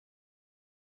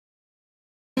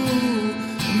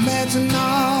imagine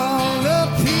all the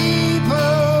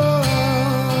people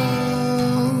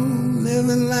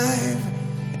living life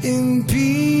in peace.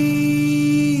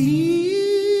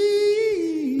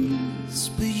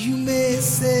 But you may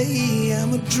say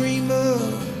I'm a dreamer,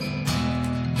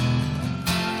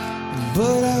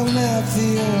 but I'm not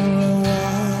the only one.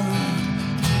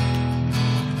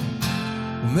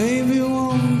 Maybe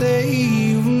one day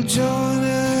you will join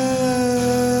us,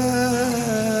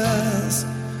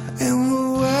 and the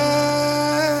world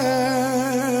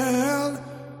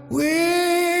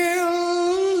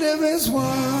will live as one.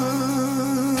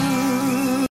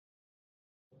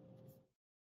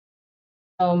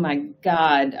 Oh my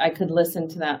God, I could listen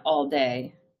to that all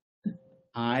day.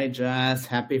 Hi, Jess.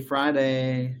 Happy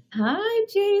Friday. Hi,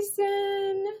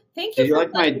 Jason. Thank you. Did you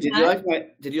like my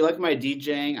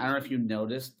DJing? I don't know if you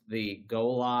noticed the go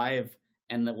live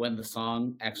and that when the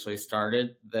song actually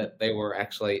started, that they were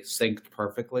actually synced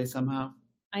perfectly somehow.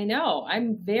 I know.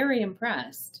 I'm very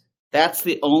impressed. That's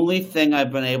the only thing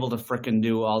I've been able to frickin'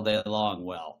 do all day long.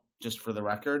 Well, just for the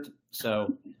record.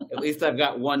 So at least I've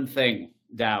got one thing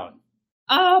down.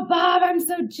 Oh, Bob, I'm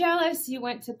so jealous you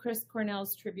went to Chris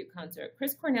Cornell's tribute concert.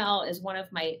 Chris Cornell is one of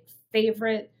my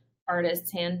favorite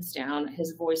artists, hands down.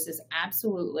 His voice is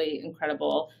absolutely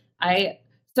incredible.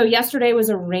 So yesterday was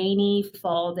a rainy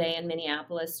fall day in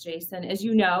Minneapolis, Jason, as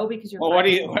you know, because you're. Well,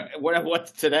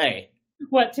 what's today?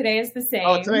 What, today is the same.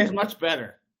 Oh, today is much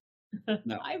better.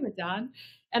 No. Hi, Madon.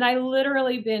 And I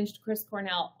literally binged Chris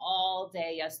Cornell all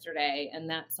day yesterday, and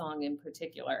that song in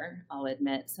particular, I'll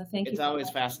admit. So thank you. It's always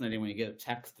fascinating when you get a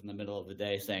text in the middle of the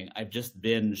day saying, I've just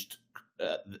binged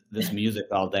this music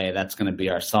all day. That's going to be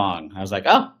our song. I was like,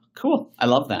 oh, cool. I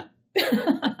love that.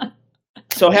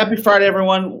 So happy Friday,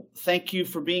 everyone. Thank you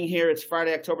for being here. It's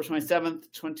Friday, October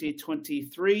 27th,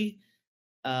 2023.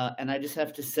 And I just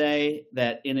have to say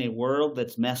that in a world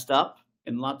that's messed up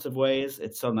in lots of ways,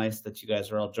 it's so nice that you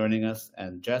guys are all joining us.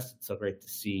 And Jess, it's so great to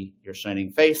see your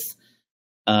shining face.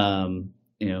 My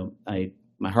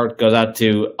heart goes out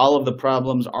to all of the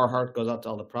problems. Our heart goes out to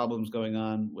all the problems going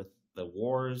on with the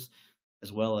wars,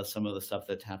 as well as some of the stuff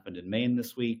that happened in Maine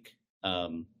this week.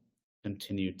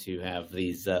 Continue to have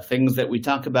these things that we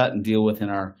talk about and deal with in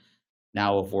our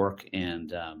now of work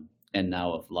and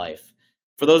now of life.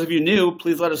 For those of you new,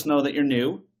 please let us know that you're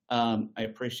new. I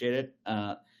appreciate it.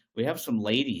 We have some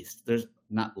ladies. There's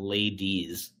not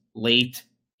ladies, late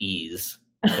ease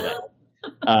today.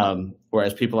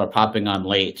 Whereas people are popping on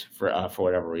late for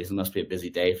whatever reason. Must be a busy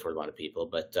day for a lot of people.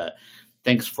 But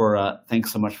thanks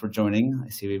so much for joining. I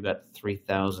see we've got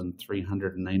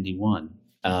 3,391.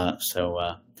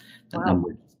 So that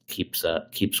number keeps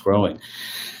growing.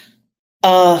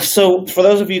 So for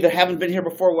those of you that haven't been here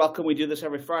before, welcome. We do this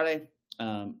every Friday.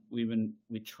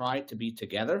 We try to be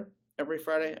together every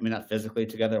Friday. I mean, not physically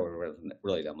together. We're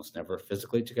really almost never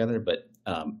physically together, but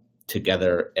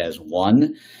together as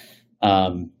one.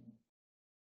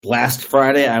 Last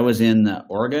Friday, I was in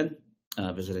Oregon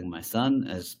visiting my son.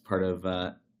 As part of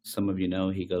some of you know,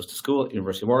 he goes to school at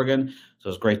University of Oregon, so it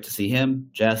was great to see him.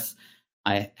 Jess,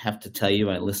 I have to tell you,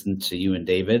 I listened to you and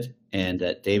David,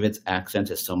 and David's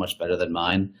accent is so much better than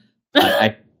mine.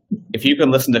 If you can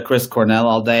listen to Chris Cornell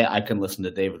all day, I can listen to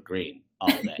David Green all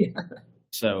day. Yeah.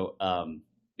 So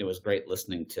it was great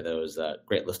listening to those.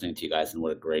 Great listening to you guys, and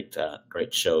what a great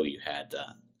show you had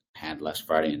last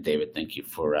Friday. And David, thank you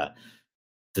for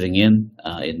sitting in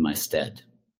my stead.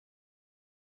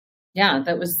 Yeah,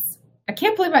 that was. I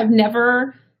can't believe I've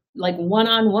never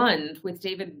one-on-one with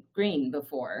David Green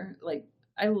before.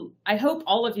 I hope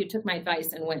all of you took my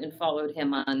advice and went and followed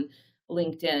him on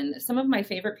LinkedIn. Some of my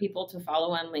favorite people to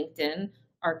follow on LinkedIn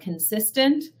are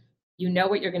consistent. You know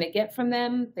what you're going to get from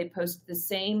them. They post the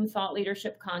same thought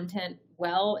leadership content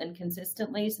well and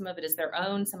consistently. Some of it is their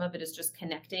own. Some of it is just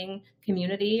connecting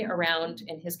community around,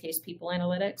 in his case, people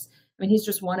analytics. I mean, he's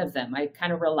just one of them. I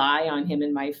kind of rely on him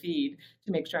in my feed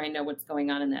to make sure I know what's going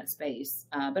on in that space.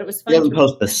 But it was fun. He doesn't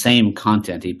post the same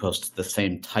content. He posts the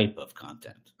same type of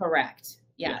content. Correct.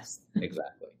 Yes.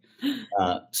 Exactly.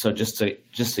 So just so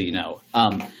you know.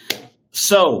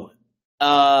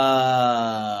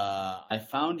 I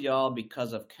found y'all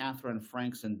because of Catherine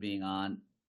Frankson being on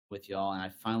with y'all, and I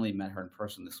finally met her in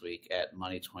person this week at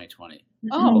Money 2020.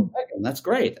 Oh, Megan, that's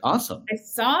great. Awesome. I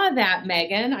saw that,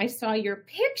 Megan. I saw your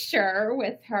picture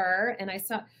with her, and I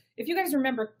saw, if you guys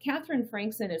remember, Catherine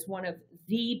Frankson is one of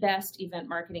the best event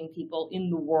marketing people in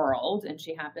the world, and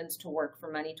she happens to work for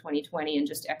Money 2020 and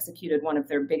just executed one of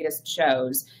their biggest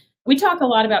shows. We talk a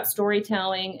lot about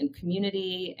storytelling and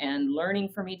community and learning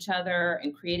from each other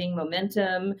and creating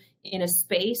momentum in a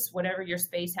space, whatever your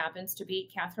space happens to be.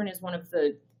 Catherine is one of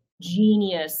the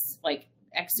genius,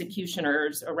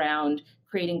 executioners around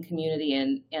creating community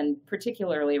and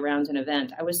particularly around an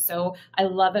event. I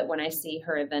love it when I see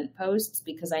her event posts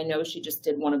because I know she just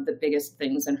did one of the biggest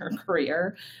things in her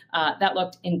career. That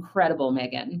looked incredible,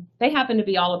 Megan. They happen to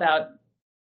be all about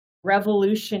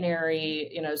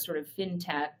revolutionary, sort of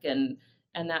fintech and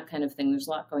that kind of thing. There's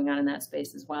a lot going on in that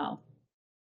space as well.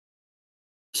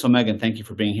 So Megan, thank you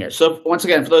for being here. So once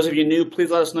again, for those of you new,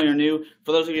 please let us know you're new.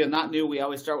 For those of you not new, we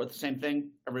always start with the same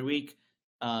thing every week,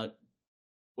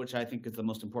 which I think is the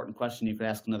most important question you could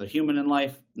ask another human in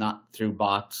life, not through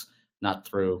bots, not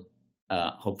through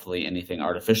hopefully anything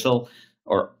artificial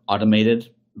or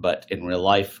automated, but in real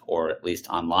life, or at least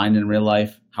online in real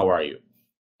life. How are you?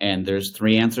 And there's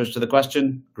 3 answers to the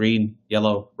question: green,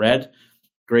 yellow, red.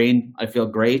 Green, I feel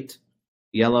great.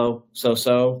 Yellow,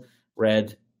 so-so.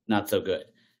 Red, not so good.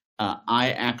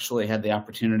 I actually had the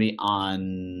opportunity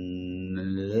on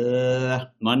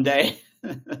Monday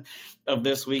of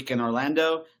this week in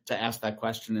Orlando to ask that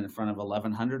question in front of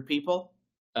 1,100 people,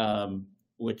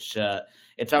 which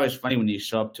it's always funny when you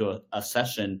show up to a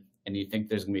session and you think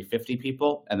there's going to be 50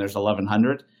 people and there's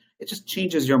 1,100. It just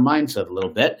changes your mindset a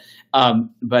little bit.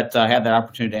 But I had that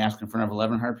opportunity to ask in front of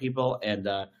 1,100 people, and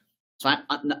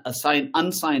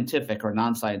unscientific or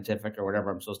non-scientific or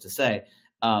whatever I'm supposed to say,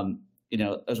 it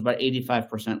was about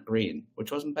 85% green,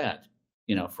 which wasn't bad,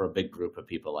 for a big group of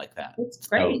people like that. It's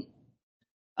great.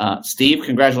 So, Steve,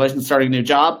 congratulations, starting a new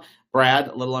job. Brad,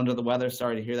 a little under the weather.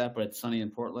 Sorry to hear that, but it's sunny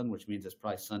in Portland, which means it's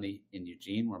probably sunny in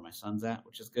Eugene, where my son's at,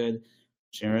 which is good.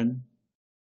 Sharon,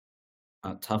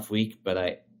 tough week, but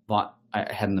I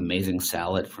had an amazing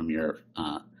salad from your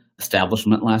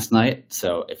establishment last night.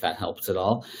 So if that helps at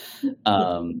all.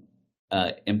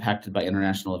 Impacted by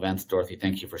international events. Dorothy,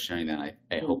 thank you for sharing that.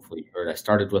 I hopefully heard I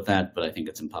started with that, but I think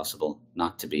it's impossible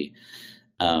not to be.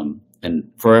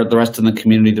 And for the rest of the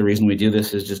community, the reason we do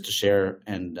this is just to share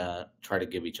and try to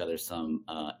give each other some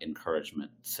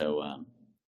encouragement. So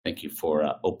thank you for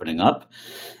opening up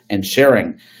and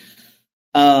sharing.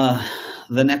 The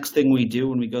next thing we do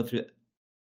when we go through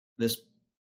this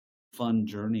fun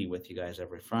journey with you guys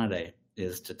every Friday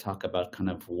is to talk about kind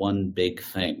of one big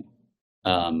thing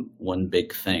going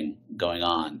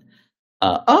on.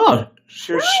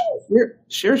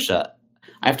 Shirsha.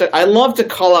 I love to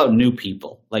call out new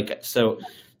people.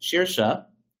 Shirsha,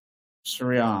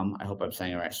 Sriram, I hope I'm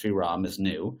saying it right. Sriram is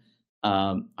new.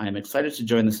 I am excited to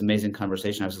join this amazing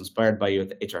conversation. I was inspired by you at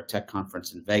the HR Tech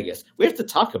Conference in Vegas. We have to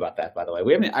talk about that, by the way.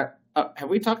 Have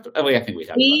we talked? I think we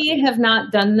talked. We have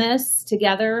not done this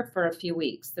together for a few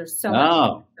weeks. There's so much.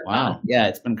 Oh, wow. Yeah,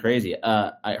 it's been crazy.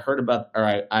 I heard about,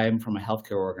 I am from a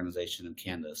healthcare organization in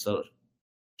Canada. So,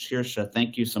 Shirsha,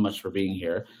 thank you so much for being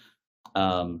here.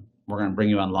 We're going to bring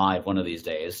you on live one of these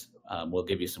days. We'll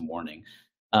give you some warning.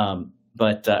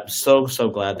 But so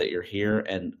glad that you're here,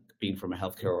 and being from a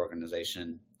healthcare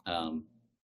organization.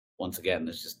 Once again,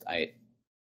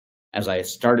 as I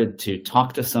started to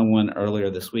talk to someone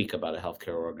earlier this week about a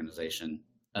healthcare organization,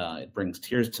 it brings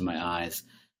tears to my eyes.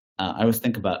 I always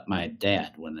think about my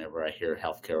dad whenever I hear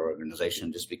healthcare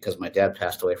organization, just because my dad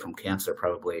passed away from cancer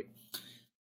probably,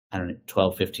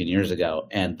 12, 15 years ago.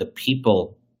 And the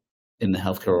people in the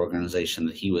healthcare organization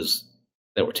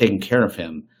that were taking care of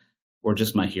him were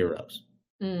just my heroes.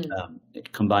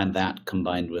 Combined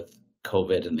with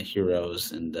COVID and the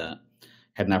heroes, and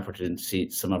had an opportunity to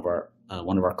see some of our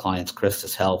one of our clients,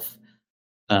 Krista's health,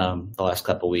 the last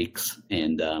couple of weeks,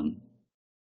 and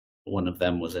one of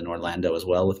them was in Orlando as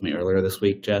well with me earlier this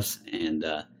week, Jess. And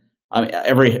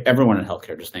everyone in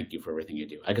healthcare, just thank you for everything you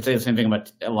do. I could say the same thing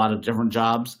about a lot of different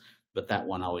jobs, but that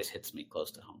one always hits me close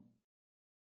to home.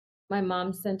 My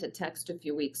mom sent a text a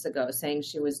few weeks ago saying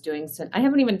she was doing some, I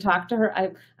haven't even talked to her.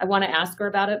 I want to ask her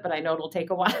about it, but I know it'll take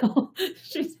a while.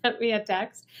 She sent me a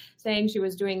text saying she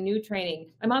was doing new training.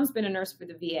 My mom's been a nurse for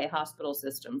the VA hospital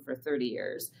system for 30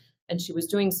 years, and she was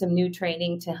doing some new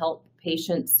training to help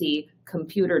patients see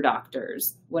computer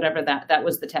doctors, whatever that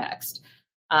was the text.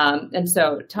 And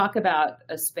so talk about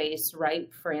a space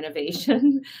ripe for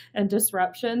innovation and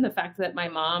disruption. The fact that my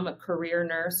mom, a career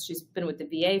nurse, she's been with the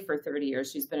VA for 30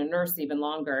 years. She's been a nurse even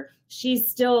longer.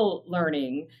 She's still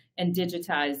learning and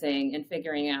digitizing and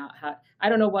figuring out how, I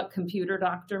don't know what computer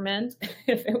doctor meant,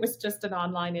 if it was just an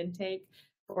online intake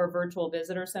or virtual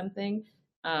visit or something.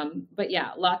 But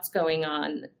yeah, lots going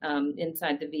on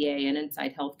inside the VA and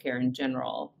inside healthcare in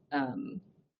general, and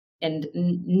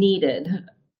needed.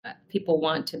 People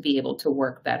want to be able to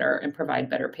work better and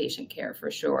provide better patient care for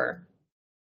sure.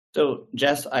 So,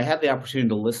 Jess, I had the opportunity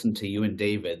to listen to you and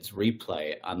David's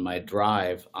replay on my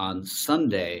drive on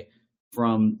Sunday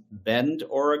from Bend,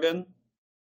 Oregon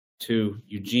to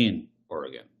Eugene,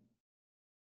 Oregon.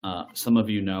 Some of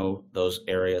you know those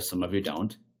areas, some of you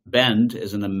don't. Bend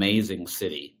is an amazing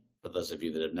city for those of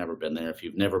you that have never been there. If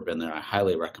you've never been there, I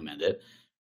highly recommend it.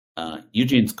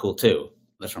 Eugene's cool too.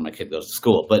 That's where my kid goes to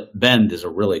school. But Bend is a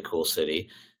really cool city.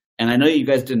 And I know you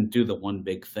guys didn't do the one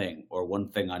big thing or one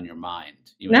thing on your mind.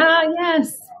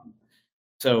 Yes.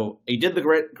 So you did the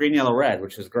green, yellow, red,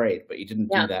 which is great, but you didn't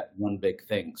do that one big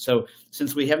thing. So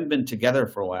since we haven't been together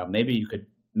for a while, maybe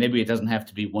it doesn't have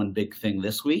to be one big thing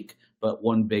this week, but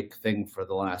one big thing for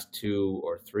the last 2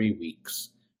 or 3 weeks.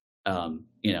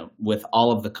 With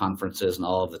all of the conferences and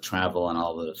all of the travel and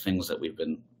all the things that we've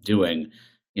been doing,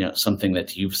 something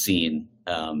that you've seen,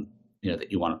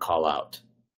 that you want to call out.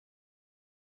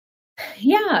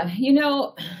 Yeah.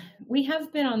 We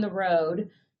have been on the road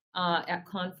at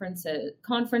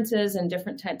conferences and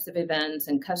different types of events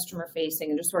and customer facing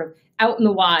and just sort of out in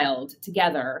the wild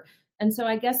together. And so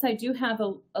I guess I do have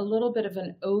a little bit of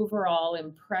an overall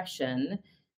impression,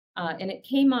 and it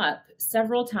came up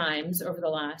several times over the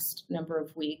last number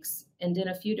of weeks and in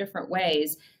a few different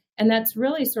ways. And that's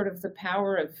really sort of the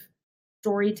power of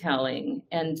storytelling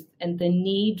and the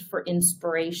need for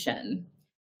inspiration.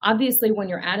 Obviously, when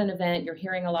you're at an event, you're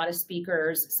hearing a lot of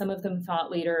speakers, some of them thought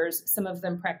leaders, some of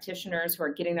them practitioners who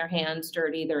are getting their hands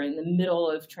dirty. They're in the middle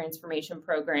of transformation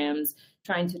programs,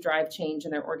 trying to drive change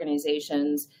in their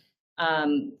organizations.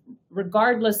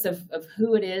 Regardless of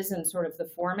who it is and sort of the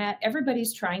format,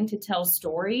 everybody's trying to tell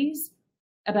stories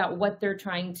about what they're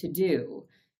trying to do.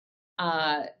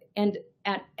 And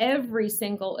at every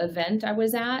single event I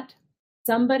was at,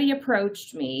 somebody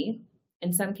approached me.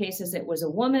 In some cases, it was a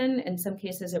woman. In some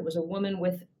cases, it was a woman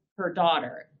with her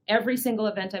daughter. Every single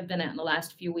event I've been at in the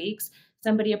last few weeks,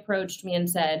 somebody approached me and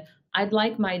said, I'd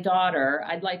like my daughter,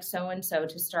 I'd like so-and-so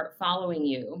to start following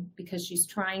you because she's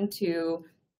trying to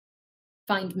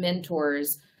find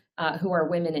mentors who are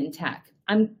women in tech.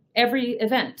 Every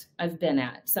event I've been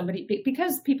at,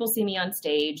 because people see me on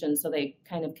stage, and so they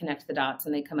kind of connect the dots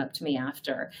and they come up to me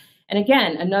after. And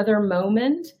again, another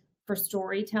moment for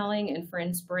storytelling and for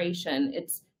inspiration.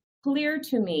 It's clear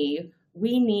to me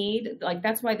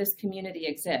that's why this community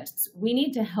exists. We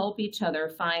need to help each other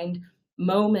find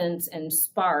moments and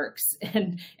sparks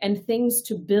and things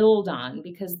to build on,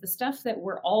 because the stuff that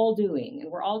we're all doing,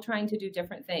 and we're all trying to do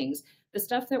different things, the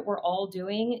stuff that we're all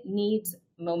doing needs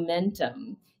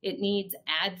momentum. It needs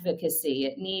advocacy.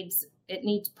 It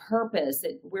needs purpose.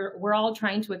 We're all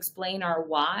trying to explain our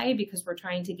why, because we're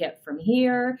trying to get from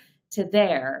here to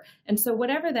there. And so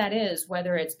whatever that is,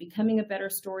 whether it's becoming a better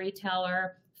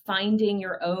storyteller, finding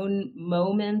your own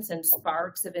moments and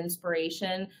sparks of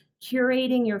inspiration,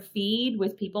 curating your feed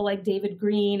with people like David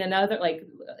Green and other, like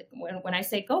when I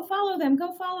say, go follow them,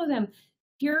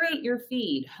 curate your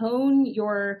feed, hone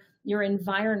your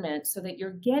environment so that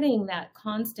you're getting that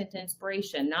constant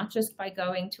inspiration, not just by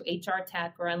going to HR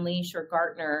Tech or Unleash or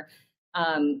Gartner.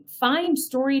 Find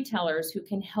storytellers who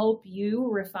can help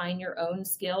you refine your own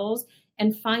skills,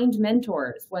 and find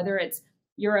mentors, whether it's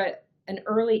you're an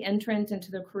early entrant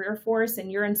into the career force and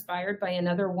you're inspired by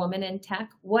another woman in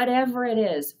tech, whatever it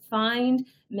is, find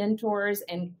mentors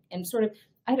and sort of,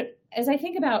 as I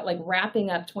think about like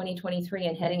wrapping up 2023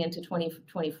 and heading into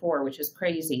 2024, which is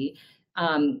crazy.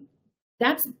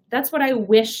 That's what I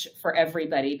wish for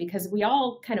everybody, because we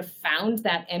all kind of found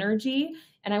that energy,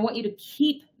 and I want you to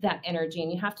keep that energy,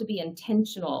 and you have to be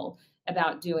intentional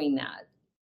about doing that.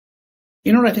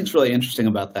 You know what I think is really interesting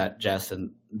about that, Jess,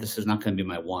 and this is not going to be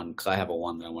my one, because I have a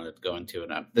one that I wanted to go into,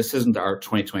 and this isn't our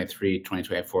 2023,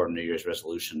 2024 New Year's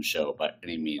resolution show by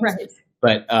any means. Right.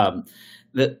 But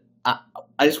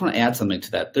I just want to add something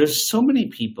to that. There's so many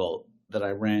people that I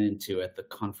ran into at the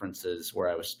conferences where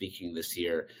I was speaking this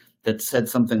year that said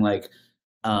something like,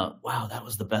 wow, that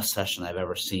was the best session I've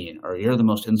ever seen, or you're the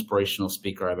most inspirational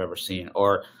speaker I've ever seen,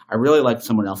 or I really liked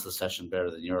someone else's session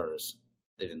better than yours.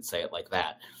 They didn't say it like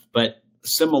that, but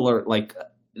similar, like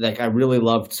I really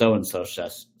loved so-and-so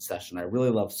session. I really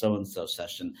loved so-and-so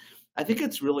session. I think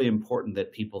it's really important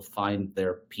that people find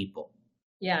their people.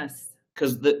 Yes.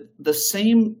 Because the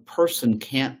same person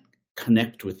can't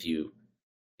connect with you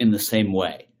in the same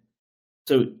way.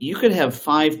 So you could have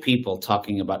 5 people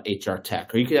talking about HR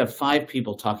tech, or you could have 5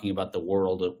 people talking about the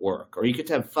world at work, or you could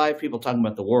have 5 people talking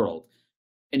about the world,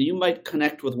 and you might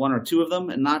connect with 1 or 2 of them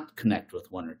and not connect with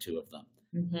 1 or 2 of them.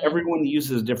 Mm-hmm. Everyone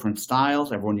uses different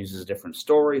styles. Everyone uses different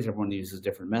stories. Everyone uses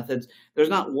different methods. There's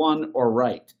not one or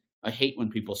right. I hate when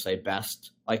people say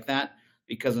best like that,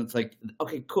 because it's like,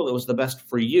 okay, cool. It was the best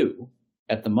for you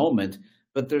at the moment,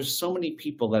 but there's so many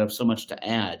people that have so much to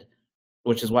add,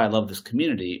 which is why I love this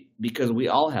community, because we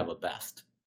all have a best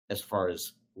as far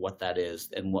as what that is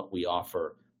and what we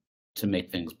offer to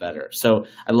make things better. So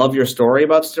I love your story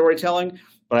about storytelling,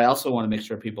 but I also want to make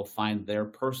sure people find their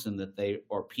person that they,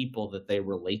 or people that they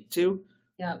relate to,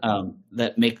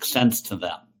 that make sense to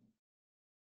them.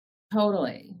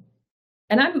 Totally.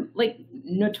 And I'm like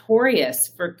notorious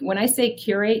for when I say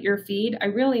curate your feed, I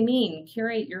really mean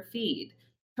curate your feed.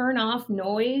 Turn off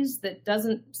noise that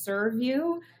doesn't serve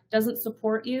you, doesn't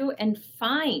support you, and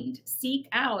seek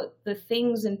out the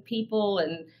things and people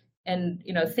and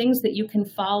things that you can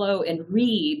follow and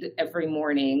read every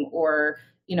morning, or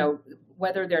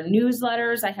whether they're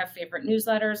newsletters. I have favorite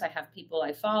newsletters. I have people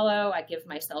I follow. I give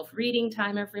myself reading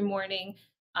time every morning.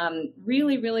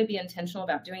 Really, really be intentional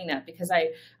about doing that, because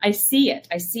I see it.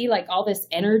 I see like all this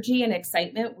energy and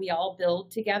excitement we all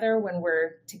build together when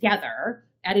we're together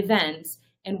at events,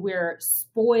 and we're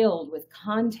spoiled with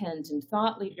content and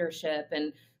thought leadership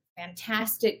and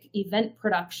fantastic event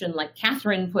production like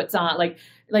Catherine puts on. Like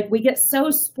we get so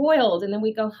spoiled, and then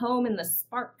we go home and the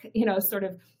spark, sort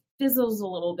of fizzles a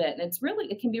little bit. And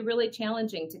it can be really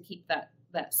challenging to keep that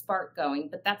spark going.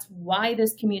 But that's why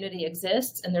this community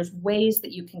exists. And there's ways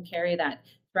that you can carry that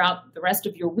throughout the rest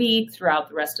of your week, throughout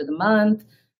the rest of the month.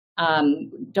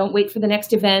 Don't wait for the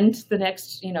next event, the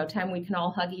next, time we can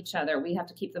all hug each other. We have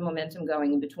to keep the momentum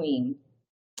going in between.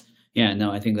 Yeah,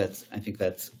 no, I think that's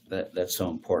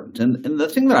so important. And the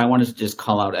thing that I wanted to just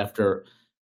call out after,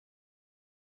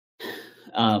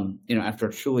 after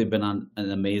truly been on an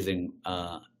amazing,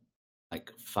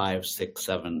 5, 6,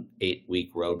 7, 8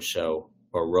 week road show,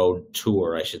 or road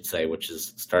tour, I should say, which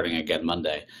is starting again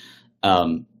Monday.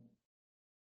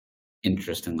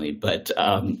 Interestingly, but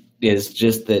is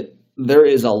just that there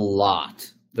is a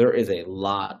lot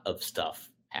of stuff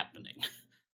happening,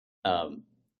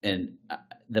 and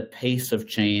the pace of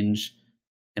change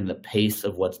and the pace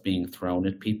of what's being thrown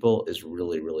at people is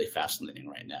really, really fascinating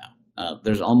right now.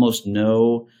 There's almost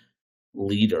no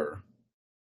leader,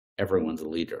 everyone's a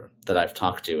leader, that I've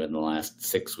talked to in the last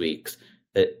 6 weeks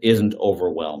that isn't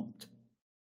overwhelmed.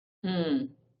 There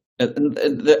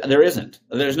isn't.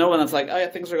 There's no one that's like, oh yeah,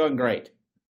 things are going great.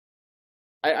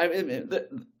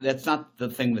 That's not the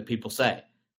thing that people say.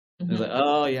 It's like,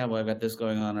 oh yeah, well, I've got this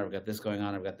going on, or I've got this going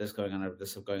on, I've got this going on, I've got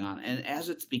this going on. And as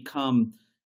it's become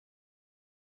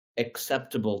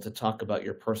acceptable to talk about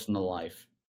your personal life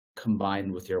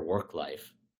combined with your work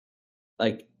life,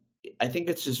 like, I think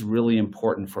it's just really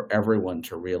important for everyone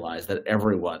to realize that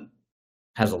everyone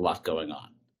has a lot going on.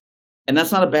 And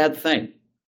that's not a bad thing.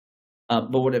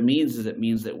 But what it means is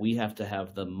that we have to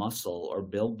have the muscle, or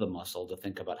build the muscle, to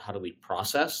think about how do we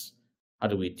process, how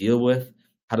do we deal with,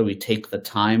 how do we take the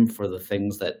time for the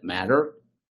things that matter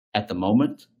at the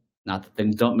moment, not that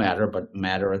things don't matter, but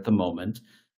matter at the moment,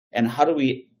 and how do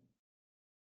we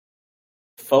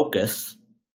focus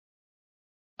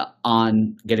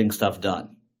on getting stuff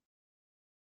done.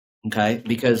 Okay,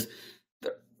 because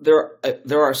there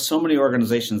are so many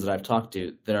organizations that I've talked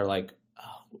to that are like,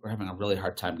 oh, we're having a really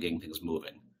hard time getting things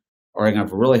moving, or we're having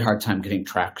a really hard time getting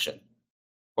traction,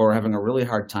 or we're having a really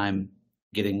hard time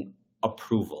getting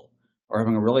approval, or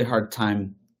having a really hard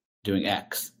time doing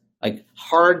X. Like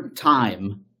hard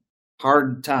time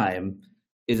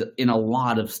is in a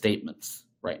lot of statements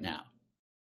right now.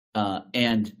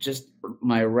 And just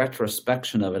my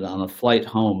retrospection of it on a flight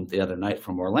home the other night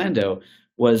from Orlando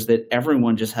was that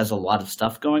everyone just has a lot of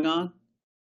stuff going on,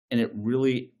 and it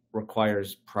really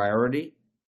requires priority,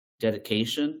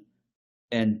 dedication,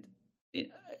 and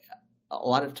a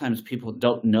lot of times people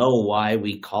don't know why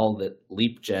we call it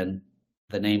Leap Gen,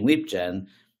 the name Leap Gen.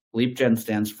 Leap Gen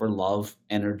stands for love,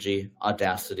 energy,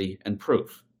 audacity, and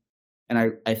proof.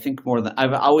 And I think more than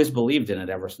I've always believed in it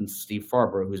ever since Steve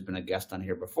Farber, who's been a guest on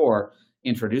here before,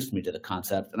 introduced me to the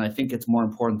concept. And I think it's more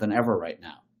important than ever right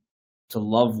now to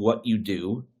love what you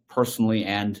do personally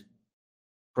and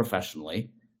professionally.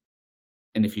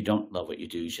 And if you don't love what you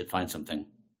do, you should find something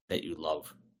that you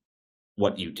love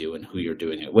what you do and who you're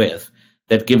doing it with,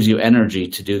 that gives you energy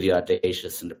to do the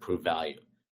audacious and to prove value.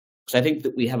 So I think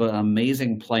that we have an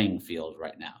amazing playing field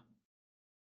right now.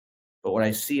 But what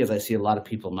I see is a lot of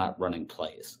people not running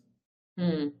plays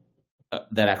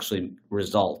that actually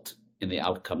result in the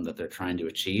outcome that they're trying to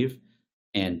achieve.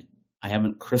 And I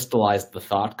haven't crystallized the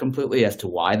thought completely as to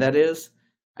why that is.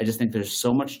 I just think there's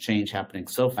so much change happening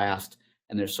so fast,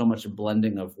 and there's so much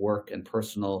blending of work and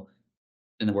personal,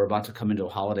 and we're about to come into a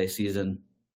holiday season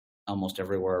almost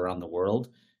everywhere around the world,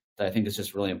 that I think it's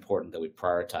just really important that we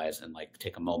prioritize and like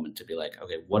take a moment to be like,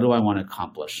 okay, what do I want to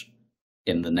accomplish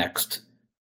in the next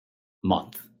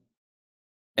month?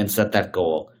 And set that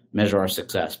goal, measure our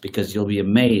success, because you'll be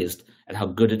amazed at how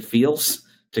good it feels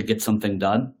to get something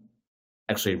done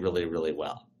actually really, really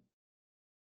well.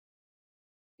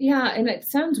 Yeah, and it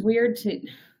sounds weird to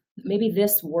maybe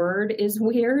this word is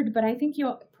weird, but I think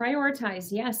you prioritize,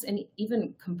 yes, and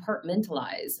even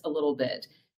compartmentalize a little bit.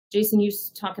 Jason, you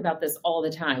talk about this all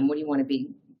the time. What do you want to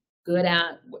be good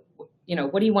at?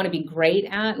 What do you want to be great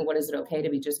at? And what is it okay to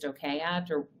be just okay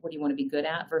at? Or what do you want to be good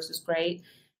at versus great?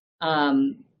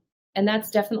 And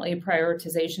that's definitely a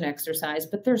prioritization exercise,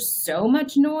 but there's so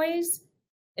much noise.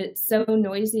 It's so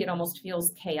noisy, it almost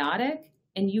feels chaotic.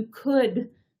 And you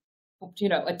could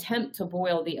attempt to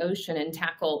boil the ocean and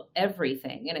tackle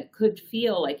everything. And it could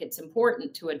feel like it's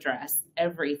important to address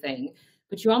everything,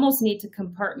 but you almost need to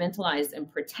compartmentalize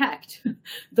and protect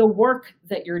the work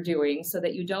that you're doing so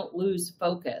that you don't lose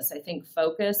focus. I think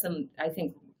focus, and I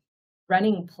think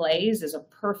running plays is a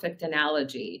perfect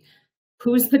analogy.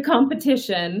 Who's the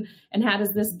competition and how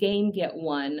does this game get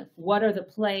won? What are the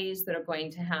plays that are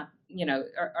going to happen,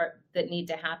 that need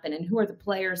to happen? And who are the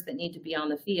players that need to be on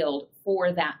the field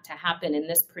for that to happen in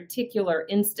this particular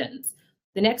instance?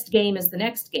 The next game is the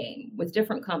next game with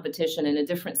different competition in a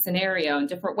different scenario and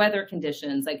different weather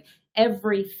conditions. Like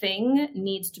everything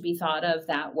needs to be thought of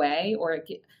that way, or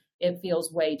it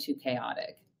feels way too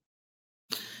chaotic.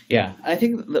 Yeah, I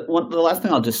think the last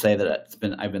thing I'll just say that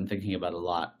I've been thinking about a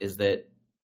lot is that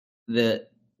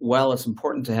while it's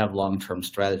important to have long-term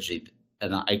strategy,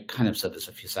 and I kind of said this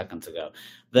a few seconds ago,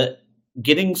 that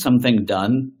getting something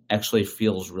done actually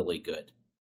feels really good.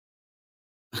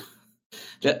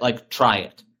 Like, try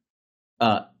it.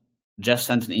 Jess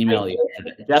sent an email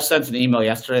yesterday. Jess sent an email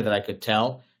yesterday that I could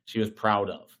tell she was proud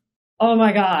of. Oh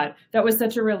my God, that was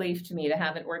such a relief to me to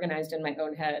have it organized in my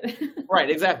own head. Right,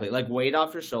 exactly. Like, weight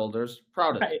off your shoulders,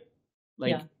 proud of it.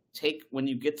 Like, yeah. when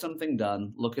you get something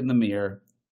done, look in the mirror,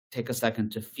 take a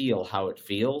second to feel how it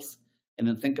feels, and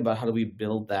then think about how do we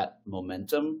build that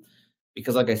momentum.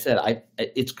 Because like I said,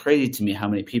 it's crazy to me how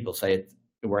many people say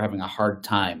we're having a hard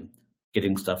time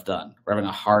getting stuff done. We're having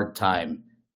a hard time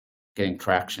getting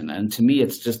traction. And to me,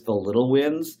 it's just the little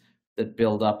wins that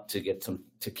build up to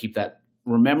keep that,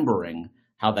 remembering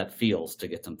how that feels to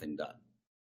get something done.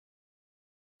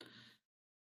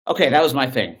 Okay, that was my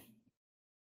thing.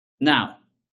 Now,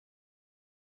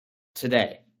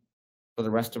 today, for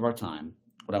the rest of our time,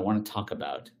 what I want to talk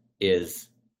about is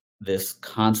this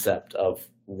concept of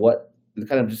what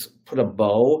kind of just put a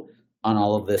bow on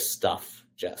all of this stuff,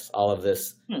 Jess, all of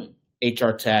this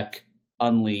HR tech,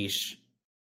 Unleash,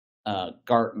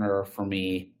 Gartner for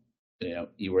me,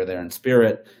 you were there in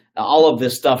spirit, all of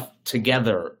this stuff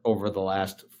together over the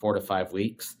last 4 to 5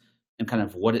 weeks, and kind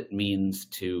of what it means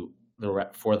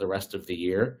for the rest of the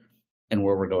year and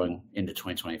where we're going into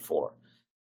 2024.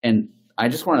 And I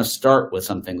just want to start with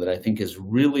something that I think is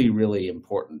really, really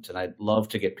important, and I'd love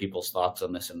to get people's thoughts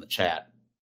on this in the chat.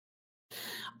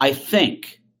 I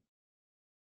think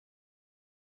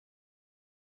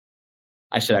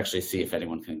I should actually see if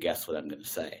anyone can guess what I'm going to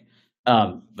say.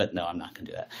 But no, I'm not going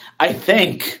to do that. I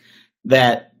think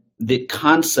that the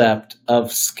concept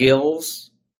of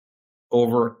skills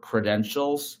over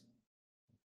credentials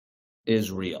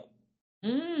is real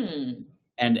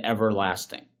and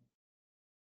everlasting.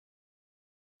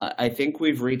 I think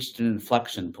we've reached an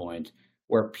inflection point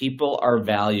where people are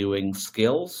valuing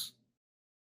skills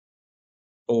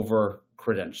over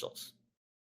credentials.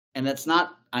 And that's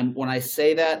not, when I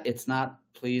say that, it's not,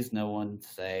 please no one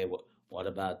say, what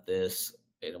about this?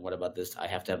 What about this? I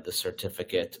have to have the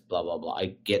certificate, blah, blah, blah.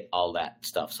 I get all that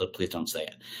stuff, so please don't say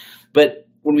it. But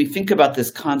when we think about this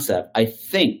concept, I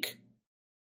think,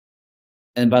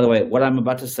 and by the way, what I'm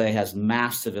about to say has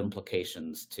massive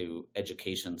implications to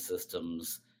education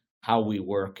systems, how we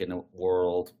work in a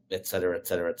world, et cetera, et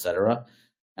cetera, et cetera.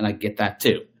 And I get that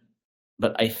too.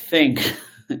 But I think,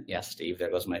 yes, Steve,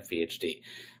 there goes my PhD.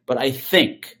 But I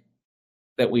think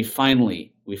that we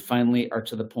finally are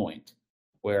to the point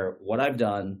where what I've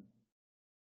done,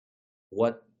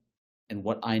 what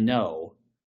I know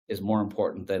is more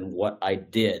important than what I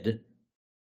did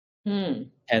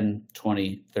 10,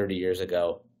 20, 30 years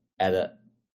ago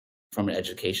from an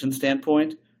education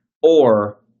standpoint,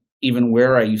 or even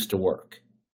where I used to work.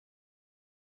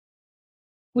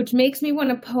 Which makes me want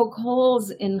to poke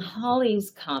holes in Holly's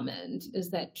comment.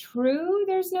 Is that true?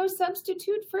 There's no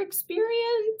substitute for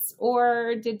experience?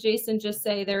 Or did Jason just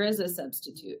say there is a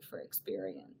substitute for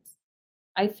experience?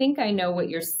 I think I know what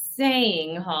you're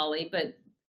saying, Holly, but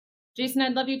Jason,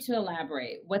 I'd love you to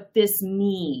elaborate what this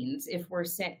means. If we're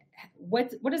saying,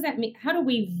 what does that mean? How do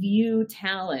we view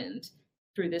talent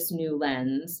through this new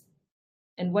lens?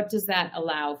 And what does that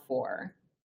allow for?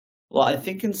 Well, I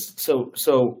think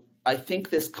I think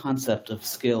this concept of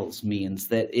skills means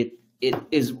that it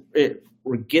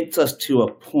gets us to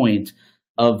a point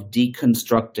of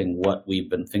deconstructing what we've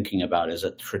been thinking about as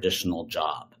a traditional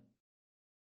job.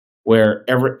 Where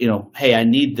hey, I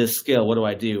need this skill. What do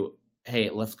I do? Hey,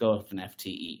 let's go with an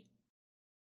FTE.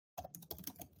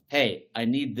 Hey, I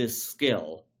need this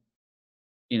skill.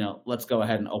 Let's go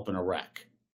ahead and open a rec.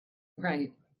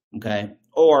 Right. Okay.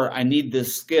 Or I need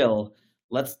this skill.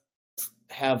 Let's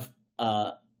have,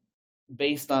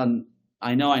 based on,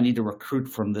 I know I need to recruit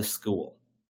from this school.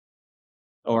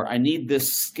 Or I need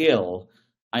this skill.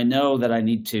 I know that I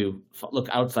need to look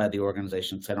outside the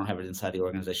organization because I don't have it inside the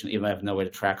organization. Even I have no way to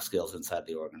track skills inside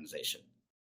the organization.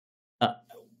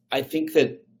 I think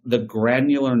that the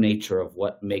granular nature of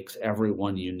what makes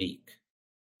everyone unique,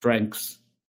 strengths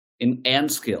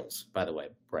and skills, by the way,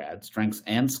 Brad, strengths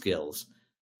and skills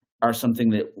are something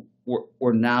that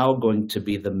we're now going to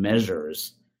be the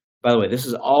measures. By the way, this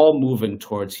is all moving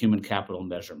towards human capital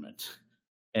measurement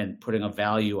and putting a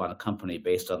value on a company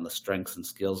based on the strengths and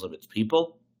skills of its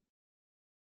people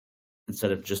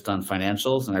instead of just on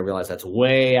financials. And I realize that's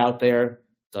way out there,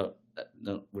 so we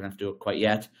don't have to do it quite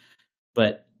yet.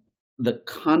 But the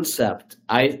concept,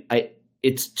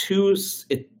 it's too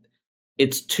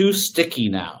sticky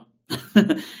now.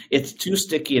 It's too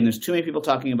sticky, and there's too many people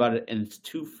talking about it, and it's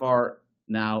too far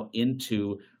now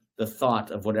into the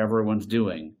thought of what everyone's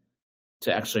doing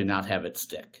to actually not have it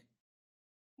stick.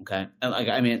 Okay. And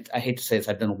I hate to say this,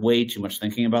 I've done way too much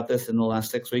thinking about this in the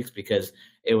last 6 weeks because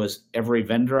it was every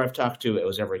vendor I've talked to, it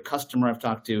was every customer I've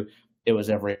talked to, it was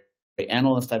every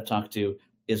analyst I've talked to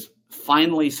is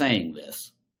finally saying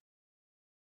this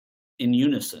in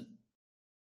unison.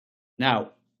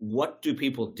 Now, what do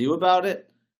people do about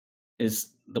it is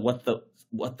what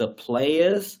the play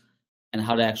is and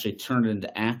how to actually turn it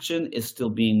into action is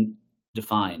still being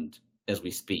defined as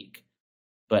we speak.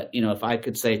 But, if I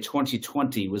could say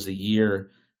 2020 was a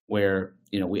year where,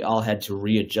 we all had to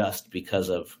readjust because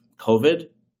of COVID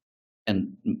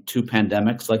and two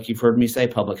pandemics, like you've heard me say,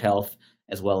 public health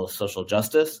as well as social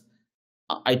justice,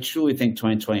 I truly think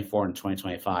 2024 and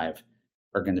 2025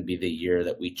 are going to be the year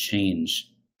that we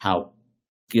change how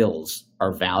skills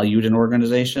are valued in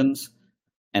organizations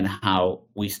and how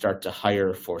we start to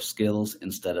hire for skills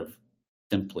instead of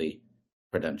simply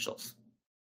credentials.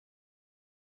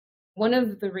 One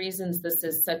of the reasons this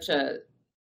is such a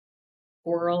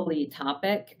squirrely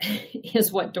topic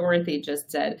is what Dorothy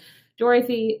just said.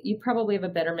 Dorothy, you probably have a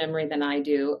better memory than I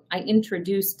do. I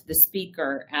introduced the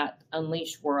speaker at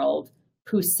Unleash World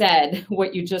who said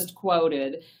what you just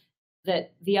quoted,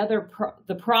 that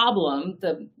the problem,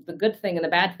 the good thing and the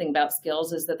bad thing about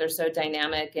skills is that they're so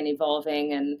dynamic and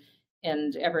evolving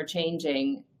and ever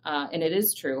changing. And it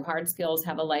is true. Hard skills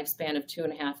have a lifespan of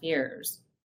 2.5 years.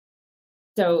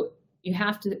 So you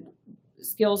have to,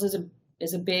 skills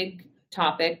is a big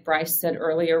topic. Bryce said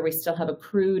earlier, we still have a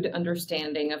crude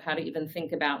understanding of how to even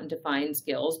think about and define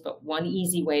skills, but one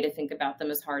easy way to think about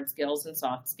them is hard skills and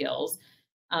soft skills.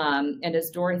 And as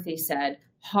Dorothy said,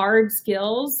 hard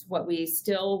skills, what we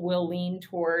still will lean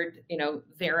toward,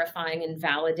 verifying and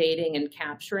validating and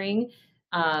capturing,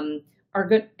 are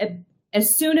good.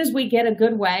 As soon as we get a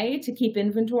good way to keep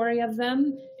inventory of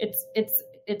them,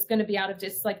 it's going to be out of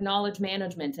just like knowledge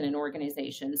management in an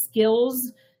organization.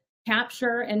 Skills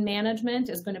capture and management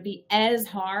is going to be as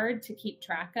hard to keep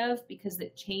track of because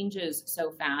it changes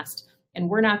so fast. And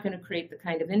we're not going to create the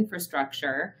kind of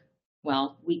infrastructure.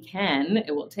 Well, we can.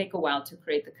 It will take a while to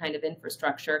create the kind of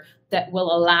infrastructure that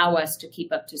will allow us to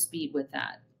keep up to speed with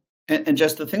that. And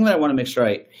just the thing that I want to make sure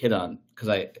I hit on, because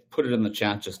I put it in the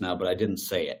chat just now, but I didn't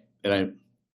say it. And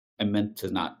I meant to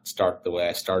not start the way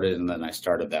I started, and then I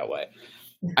started that way.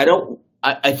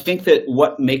 I think that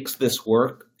what makes this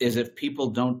work is if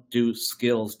people don't do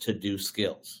skills to do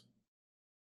skills.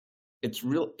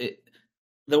 The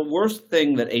worst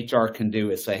thing that HR can do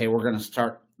is say, hey, we're going to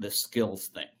start the skills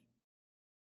thing.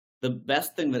 The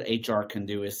best thing that HR can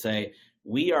do is say,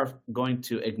 we are going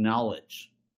to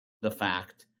acknowledge the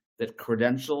fact that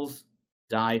credentials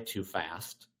die too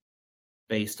fast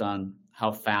based on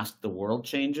how fast the world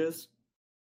changes,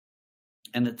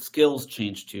 and that skills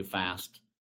change too fast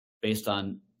based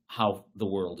on how the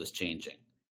world is changing.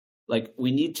 Like,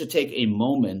 we need to take a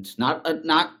moment, not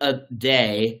a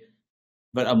day,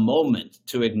 but a moment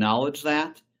to acknowledge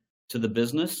that to the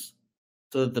business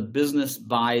so that the business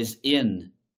buys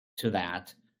in to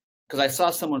that. Because I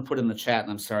saw someone put in the chat,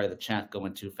 and I'm sorry, the chat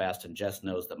going too fast, and Jess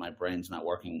knows that my brain's not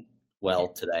working well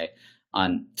today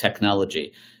on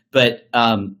technology. But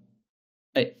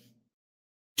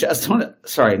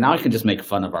sorry, now I can just make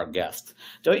fun of our guests.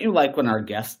 Don't you like when our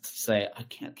guests say, I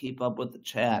can't keep up with the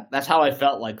chat? That's how I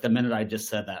felt like the minute I just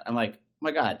said that. I'm like, oh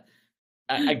my God,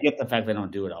 I get the fact they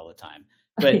don't do it all the time.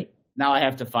 But Now I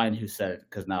have to find who said it,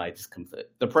 because now I just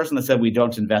the person that said we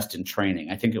don't invest in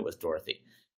training. I think it was Dorothy.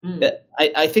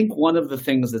 I think one of the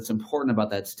things that's important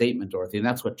about that statement, Dorothy, and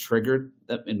that's what triggered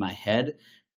that in my head,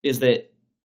 is that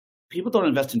people don't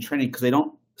invest in training because they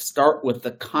don't start with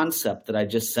the concept that I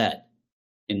just said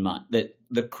in mind, that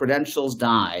the credentials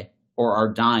die or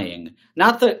are dying,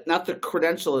 not the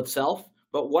credential itself,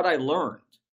 but what I learned.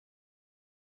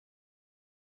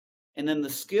 And then the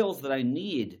skills that I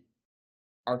need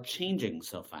are changing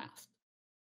so fast.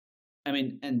 I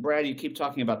mean, and Brad, you keep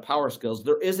talking about power skills.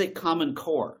 There is a common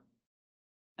core,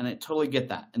 and I totally get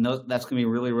that. And that's going to be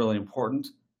really, really important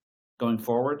going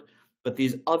forward. But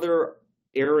these other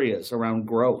areas around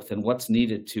growth and what's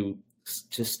needed to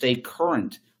stay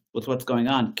current with what's going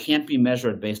on can't be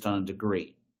measured based on a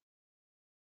degree.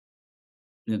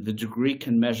 The degree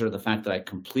can measure the fact that I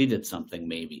completed something,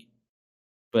 maybe,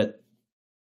 but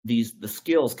the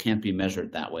skills can't be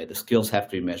measured that way. The skills have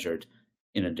to be measured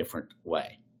in a different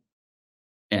way.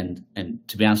 And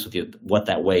to be honest with you, what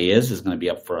that way is going to be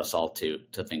up for us all to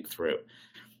think through.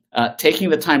 Taking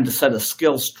the time to set a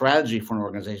skills strategy for an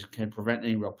organization can prevent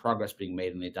any real progress being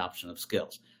made in the adoption of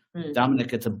skills.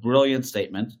 Dominic, it's a brilliant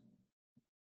statement.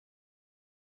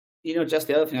 Jess,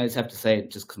 the other thing I just have to say,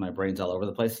 just because my brain's all over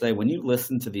the place today, when you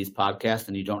listen to these podcasts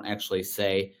and you don't actually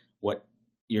say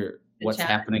what's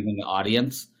happening in the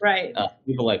audience, right?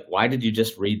 People are like, why did you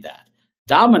just read that?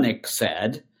 Dominic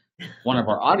said, one of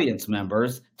our audience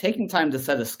members, taking time to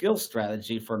set a skills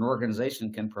strategy for an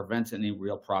organization can prevent any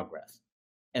real progress.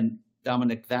 And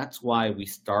Dominic, that's why we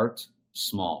start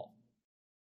small.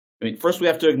 I mean, first we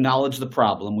have to acknowledge the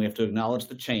problem. We have to acknowledge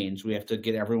the change. We have to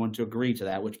get everyone to agree to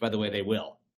that, which, by the way, they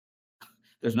will.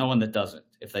 There's no one that doesn't.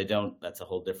 If they don't, that's a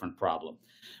whole different problem.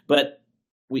 But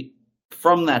we,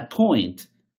 from that point,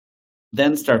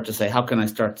 then start to say, how can I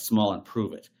start small and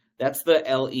prove it? That's the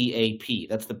LEAP.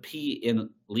 That's the P in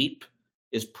LEAP,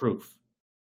 is proof.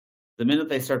 The minute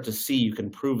they start to see you can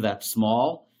prove that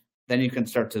small, then you can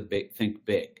start to think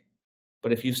big.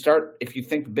 But if you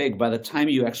think big, by the time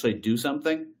you actually do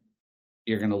something,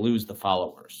 you're going to lose the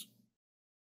followers.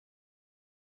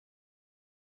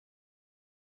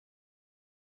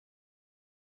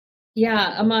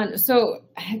 Yeah, Aman. So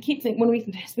I keep thinking, when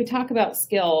we talk about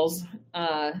skills,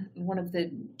 one of the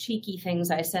cheeky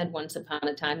things I said once upon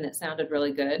a time that sounded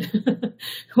really good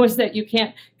was that you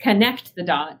can't connect the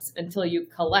dots until you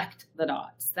collect the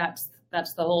dots. That's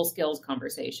the whole skills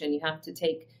conversation. You have to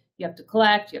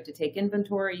collect, you have to take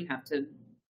inventory, you have to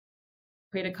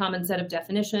create a common set of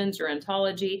definitions or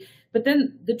ontology. But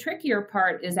then the trickier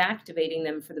part is activating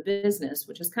them for the business,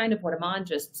 which is kind of what Aman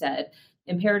just said.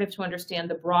 Imperative to understand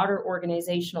the broader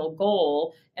organizational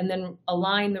goal and then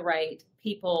align the right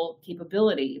people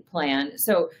capability plan.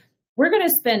 So we're going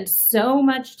to spend so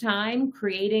much time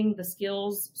creating the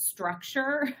skills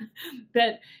structure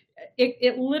that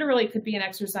it literally could be an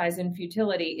exercise in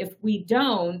futility if we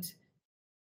don't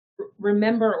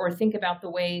remember or think about the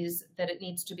ways that it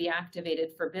needs to be activated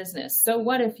for business. So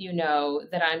what if you know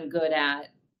that I'm good at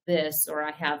this, or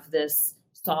I have this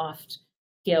soft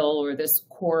skill or this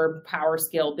core power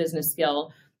skill, business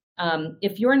skill?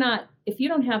 If you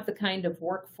don't have the kind of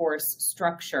workforce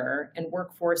structure and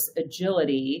workforce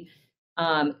agility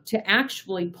to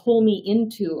actually pull me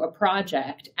into a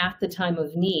project at the time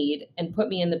of need and put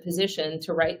me in the position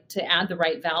to add the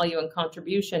right value and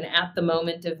contribution at the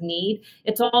moment of need,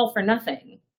 it's all for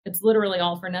nothing. It's literally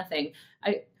all for nothing.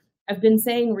 I've been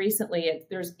saying recently,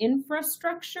 there's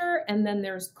infrastructure and then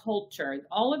there's culture.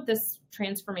 All of this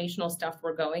transformational stuff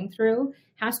we're going through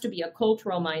has to be a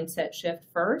cultural mindset shift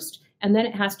first, and then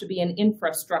it has to be an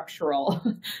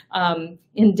infrastructural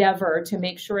endeavor to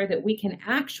make sure that we can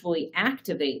actually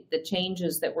activate the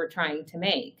changes that we're trying to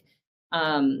make.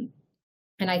 And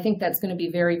I think that's going to be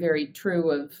very, very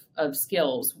true of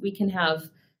skills. We can have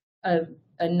a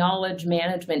knowledge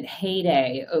management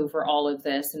heyday over all of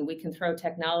this, and we can throw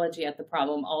technology at the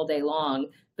problem all day long.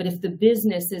 But if the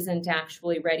business isn't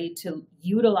actually ready to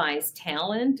utilize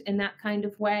talent in that kind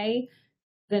of way,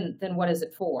 then what is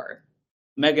it for?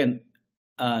 Megan,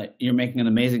 you're making an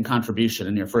amazing contribution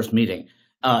in your first meeting.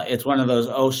 It's one of those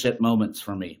oh shit moments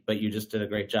for me, but you just did a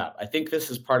great job. I think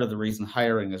this is part of the reason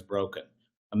hiring is broken.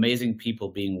 Amazing people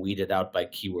being weeded out by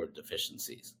keyword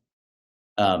deficiencies.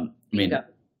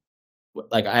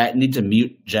 Like, I need to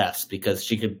mute Jess because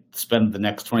she could spend the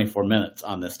next 24 minutes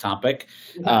on this topic.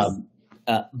 Yes.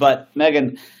 But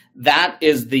Megan, that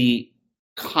is the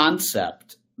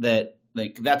concept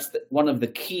that's one of the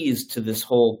keys to this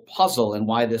whole puzzle, and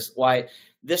why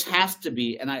this has to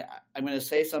be. And I'm going to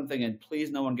say something, and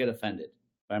please no one get offended,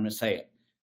 but I'm going to say it.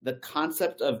 The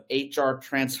concept of HR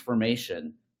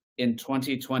transformation in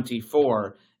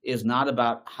 2024 is not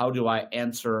about how do I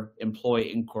answer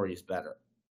employee inquiries better.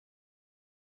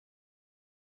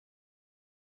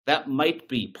 That might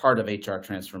be part of HR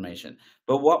transformation.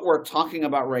 But what we're talking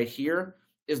about right here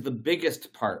is the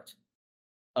biggest part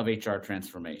of HR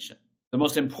transformation, the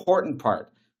most important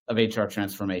part of HR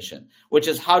transformation, which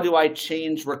is how do I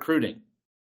change recruiting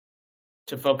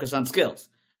to focus on skills?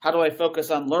 How do I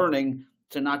focus on learning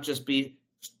to not just be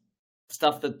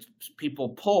stuff that people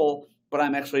pull, but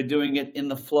I'm actually doing it in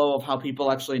the flow of how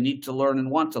people actually need to learn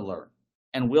and want to learn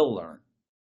and will learn.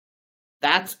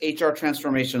 That's HR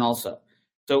transformation also.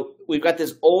 So we've got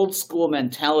this old school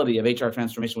mentality of HR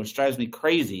transformation, which drives me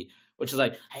crazy, which is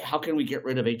like, hey, how can we get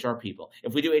rid of HR people?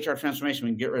 If we do HR transformation,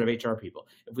 we can get rid of HR people.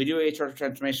 If we do HR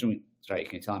transformation, sorry,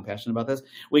 can you tell I'm passionate about this?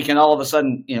 We can all of a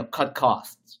sudden, cut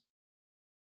costs.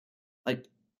 Like,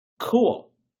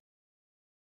 cool,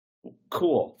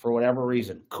 for whatever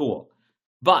reason, cool.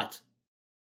 But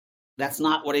that's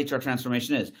not what HR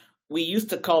transformation is. We used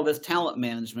to call this talent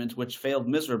management, which failed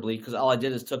miserably because all I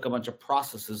did is took a bunch of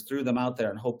processes, threw them out there,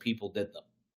 and hope people did them.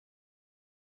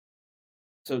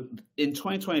 So in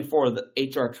 2024, the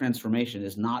HR transformation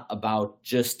is not about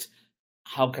just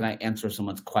how can I answer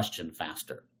someone's question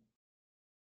faster.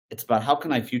 It's about how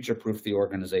can I future-proof the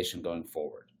organization going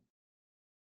forward.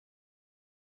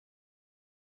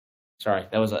 Sorry,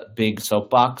 that was a big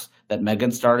soapbox that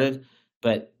Megan started,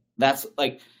 but that's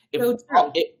like,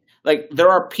 there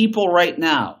are people right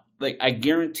now, like I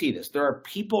guarantee this, there are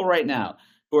people right now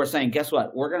who are saying, guess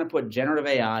what? We're going to put generative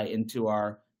AI into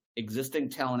our existing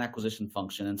talent acquisition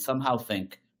function and somehow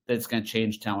think that it's going to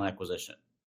change talent acquisition.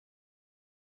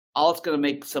 All it's going to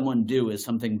make someone do is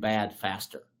something bad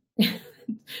faster.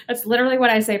 That's literally what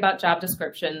I say about job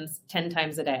descriptions 10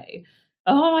 times a day.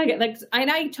 Oh my God.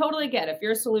 And I totally get it. If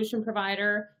you're a solution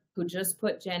provider who just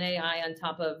put Gen AI on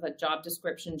top of a job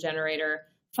description generator,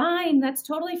 fine, that's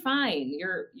totally fine.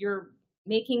 You're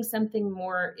making something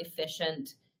more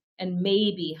efficient and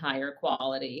maybe higher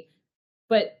quality.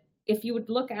 But if you would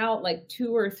look out like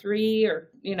 2 or 3 or,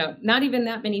 not even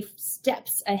that many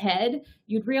steps ahead,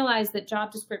 you'd realize that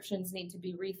job descriptions need to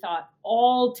be rethought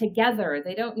altogether.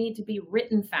 They don't need to be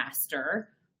written faster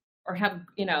or have,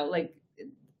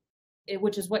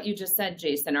 which is what you just said,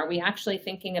 Jason. Are we actually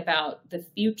thinking about the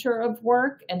future of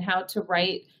work and how to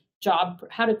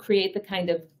how to create the kind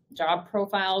of job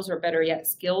profiles, or better yet,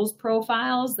 skills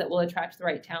profiles that will attract the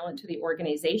right talent to the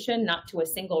organization, not to a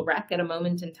single rec at a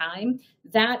moment in time?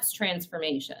 That's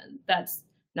transformation. That's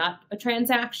not a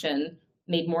transaction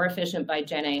made more efficient by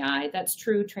Gen AI. That's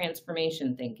true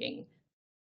transformation thinking.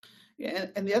 Yeah,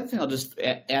 and the other thing I'll just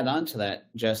add on to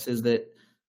that, Jess, is that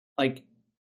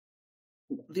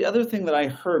the other thing that I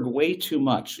heard way too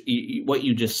much, what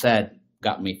you just said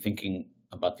got me thinking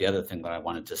about the other thing that I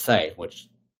wanted to say, which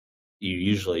you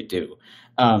usually do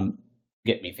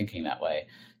get me thinking that way,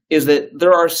 is that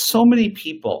there are so many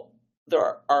people that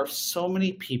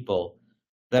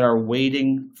are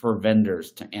waiting for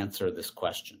vendors to answer this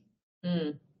question.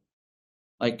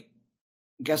 Like,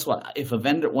 guess what?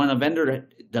 When a vendor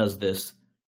does this,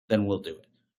 then we'll do it.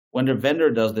 When a vendor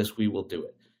does this, we will do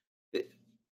it.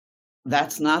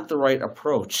 That's not the right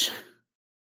approach.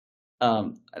 I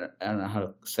don't know how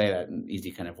to say that in an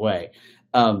easy kind of way.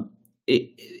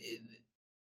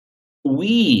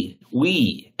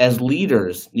 We as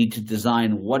leaders need to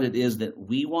design what it is that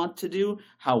we want to do,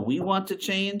 how we want to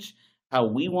change, how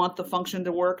we want the function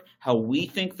to work, how we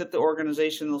think that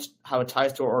how it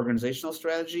ties to our organizational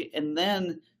strategy, and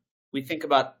then we think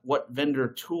about what vendor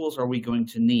tools are we going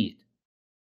to need.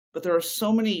 But there are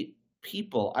so many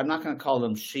people, I'm not going to call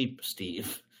them sheep,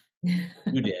 Steve,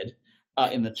 you did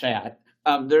in the chat.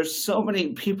 There's so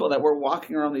many people that were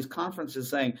walking around these conferences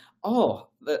saying, I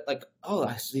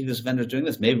see this vendor doing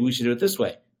this. Maybe we should do it this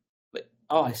way. But,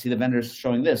 I see the vendors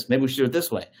showing this. Maybe we should do it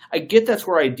this way. I get that's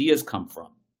where ideas come from,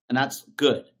 and that's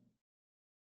good.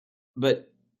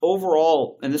 But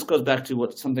overall, and this goes back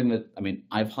to something that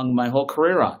I've hung my whole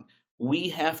career on, we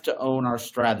have to own our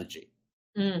strategy.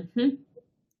 Mm-hmm.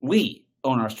 We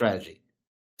own our strategy.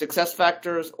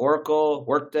 SuccessFactors, Oracle,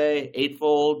 Workday,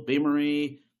 Eightfold,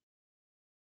 Beamery,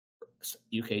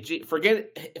 UKG. Forget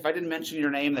it. If I didn't mention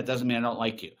your name, that doesn't mean I don't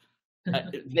like you.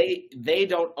 They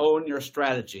don't own your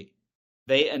strategy.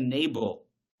 They enable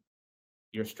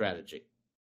your strategy.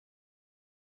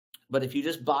 But if you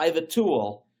just buy the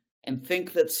tool and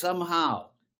think that somehow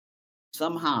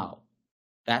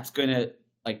that's going to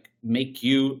make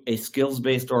you a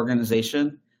skills-based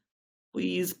organization,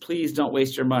 please don't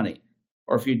waste your money.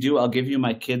 Or if you do, I'll give you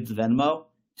my kids' Venmo.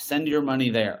 Send your money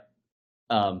there.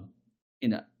 Or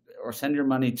give your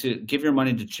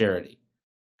money to charity.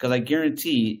 because I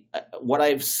guarantee what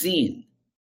I've seen,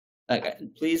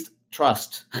 please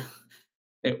trust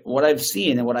what I've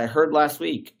seen and what I heard last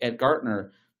week at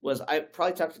Gartner was I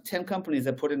probably talked to 10 companies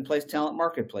that put in place talent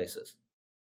marketplaces.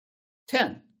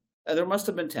 10. There must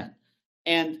have been 10.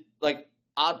 And that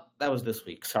was this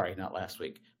week. Sorry, not last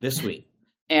week. This week.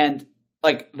 And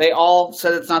they all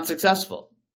said it's not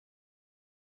successful.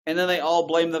 And then they all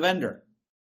blame the vendor.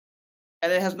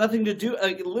 And it has nothing to do,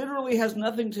 it literally has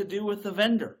nothing to do with the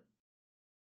vendor.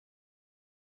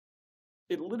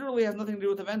 It literally has nothing to do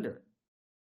with the vendor.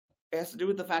 It has to do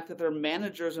with the fact that their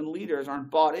managers and leaders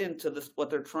aren't bought into this, what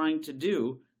they're trying to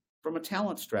do from a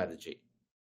talent strategy.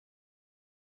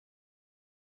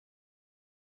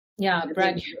 Yeah,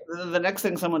 Brad. The next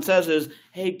thing someone says is,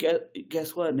 hey,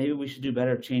 guess what? Maybe we should do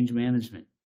better change management.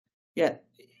 Yeah,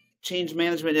 change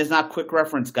management is not quick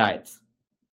reference guides.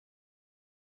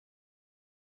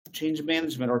 Change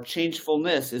management or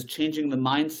changefulness is changing the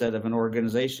mindset of an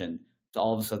organization to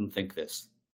all of a sudden think this.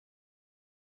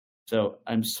 So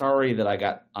I'm sorry that I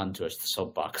got onto a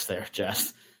soapbox there,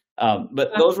 Jess.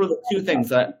 But those were the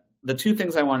two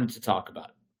things I wanted to talk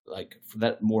about. For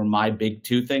that were my big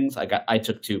two things. I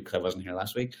took two because I wasn't here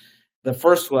last week. The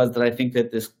first was that I think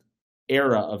that this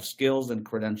era of skills and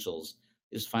credentials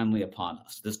is finally upon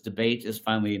us. This debate is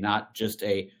finally not just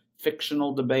a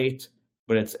fictional debate,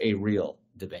 but it's a real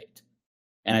debate.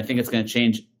 And I think it's going to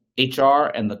change HR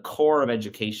and the core of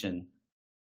education.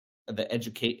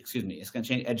 It's going to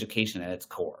change education at its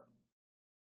core.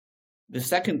 The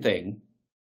second thing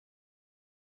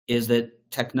is that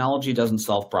technology doesn't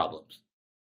solve problems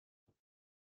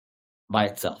by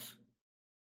itself.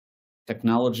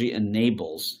 Technology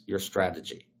enables your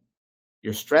strategy.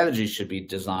 Your strategy should be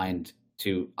designed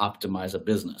to optimize a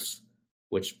business,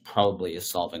 which probably is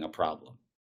solving a problem.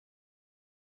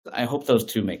 I hope those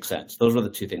two make sense. Those were the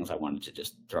two things I wanted to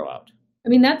just throw out. I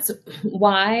mean, that's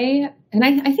why, and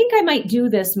I think I might do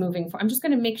this moving forward. I'm just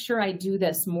going to make sure I do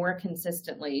this more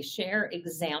consistently, share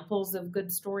examples of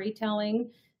good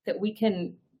storytelling that we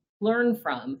can learn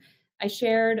from. I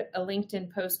shared a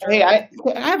LinkedIn post. Hey, I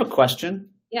have a question.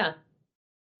 Yeah.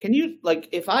 Can you,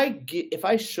 if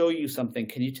I show you something,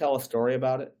 can you tell a story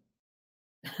about it?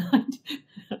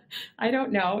 I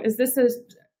don't know. Is this a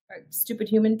stupid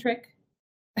human trick?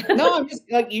 No, I'm just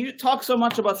you talk so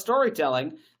much about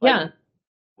storytelling. Yeah.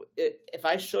 If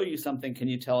I show you something, can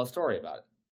you tell a story about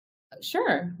it?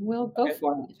 Sure. We'll go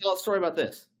for it. Tell a story about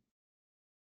this.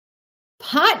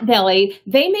 Potbelly,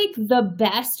 they make the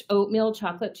best oatmeal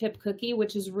chocolate chip cookie,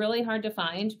 which is really hard to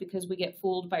find because we get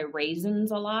fooled by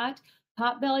raisins a lot.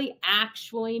 Potbelly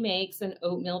actually makes an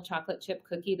oatmeal chocolate chip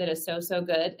cookie that is so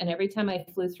good. And every time I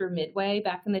flew through Midway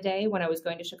back in the day when I was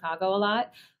going to Chicago a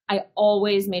lot, I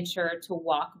always made sure to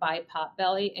walk by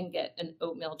Potbelly and get an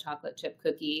oatmeal chocolate chip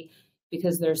cookie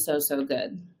because they're so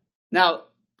good. Now,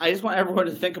 I just want everyone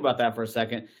to think about that for a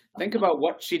second. Think about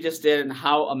what she just did and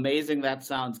how amazing that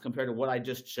sounds compared to what I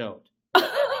just showed.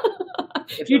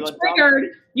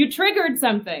 You triggered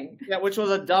something. Yeah, which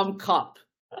was a dumb cup.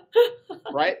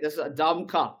 Right? This is a dumb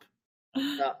cup.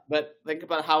 But think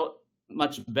about how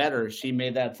much better she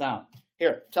made that sound.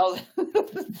 Here, tell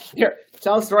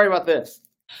a story about this.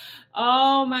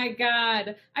 Oh my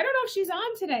God. I don't know if she's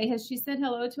on today. Has she said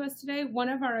hello to us today? One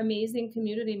of our amazing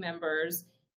community members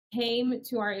came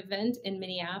to our event in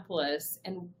Minneapolis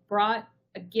and brought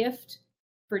a gift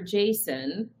for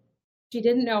Jason. She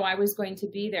didn't know I was going to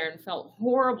be there and felt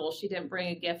horrible she didn't bring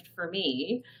a gift for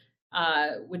me,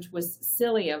 which was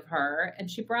silly of her.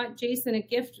 And she brought Jason a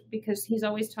gift because he's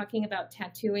always talking about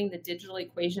tattooing the digital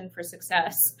equation for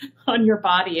success on your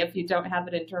body if you don't have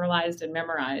it internalized and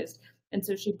memorized. And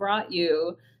so she brought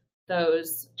you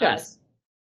those. Jess.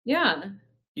 Yeah.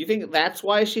 You think that's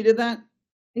why she did that?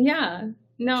 Yeah.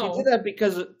 No. She did that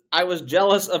because I was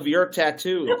jealous of your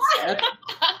tattoos.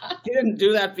 She didn't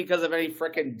do that because of any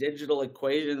freaking digital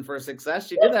equation for success.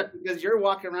 She did that because you're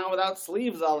walking around without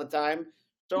sleeves all the time,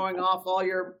 showing off all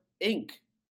your ink.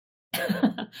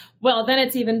 Well, then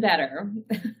it's even better.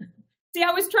 See,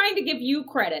 I was trying to give you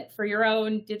credit for your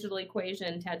own digital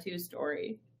equation tattoo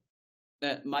story.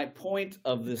 My point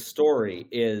of this story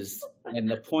is, and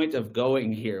the point of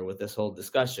going here with this whole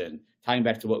discussion, tying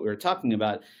back to what we were talking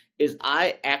about, is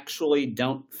I actually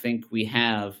don't think we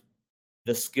have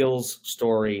the skills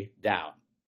story down.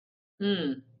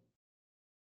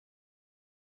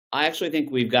 I actually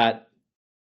think we've got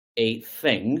a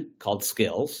thing called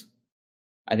skills.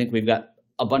 I think we've got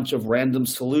a bunch of random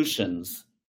solutions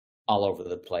all over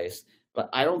the place, but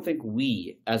I don't think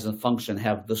we as a function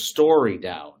have the story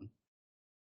down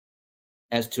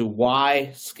as to why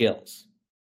skills.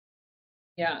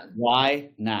 Yeah. Why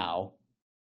now?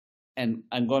 and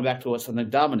I'm going back to what something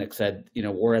Dominic said,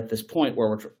 we're at this point where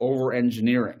we're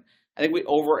over-engineering. I think we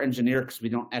over-engineer because we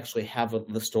don't actually have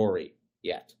the story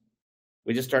yet.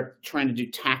 We just start trying to do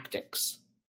tactics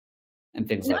and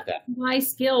things like that. Why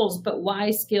skills, but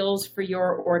why skills for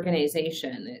your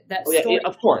organization?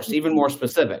 Of course, even more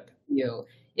specific.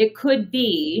 It could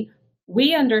be,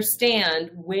 we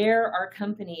understand where our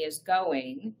company is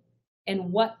going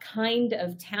and what kind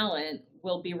of talent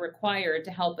will be required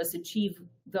to help us achieve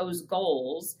those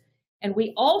goals. And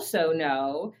we also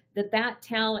know that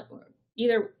talent,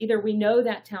 either we know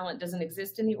that talent doesn't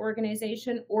exist in the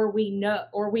organization, or we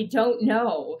don't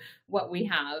know what we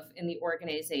have in the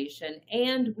organization.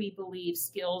 And we believe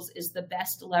skills is the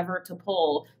best lever to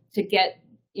pull to get,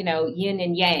 yin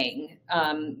and yang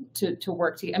to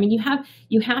work together. I mean,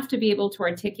 you have to be able to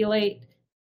articulate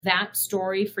that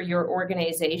story for your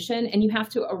organization, and you have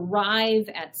to arrive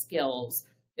at skills.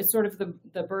 It's sort of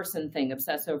the Burson thing,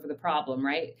 obsess over the problem,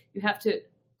 right? You have to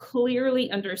clearly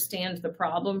understand the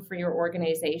problem for your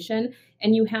organization,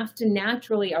 and you have to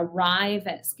naturally arrive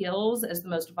at skills as the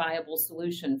most viable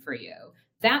solution for you.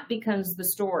 That becomes the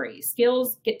story.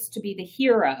 Skills gets to be the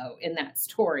hero in that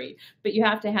story, but you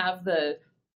have to have the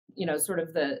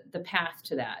path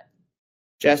to that.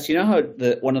 Jess, you know how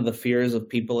one of the fears of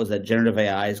people is that generative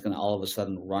AI is going to all of a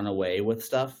sudden run away with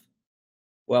stuff?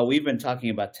 Well, we've been talking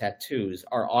about tattoos.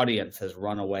 Our audience has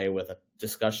run away with a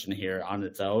discussion here on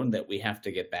its own that we have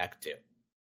to get back to.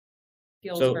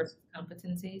 Skills versus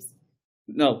competencies?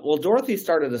 No. Well, Dorothy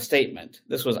started a statement.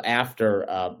 This was after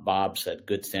Bob said,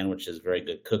 good sandwiches, very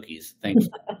good cookies. Thanks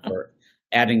for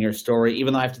adding your story,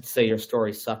 even though I have to say your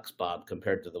story sucks, Bob,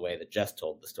 compared to the way that Jess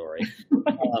told the story.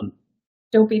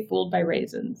 Don't be fooled by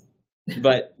raisins.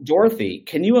 But Dorothy,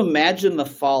 can you imagine the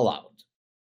fallout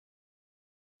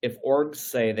if orgs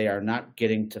say they are not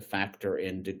getting to factor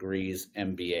in degrees,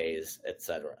 MBAs,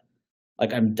 etc.?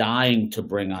 Like, I'm dying to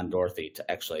bring on Dorothy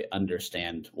to actually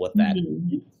understand what that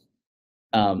means.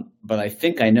 But I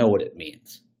think I know what it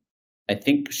means. I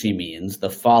think she means the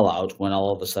fallout when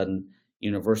all of a sudden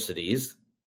universities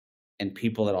and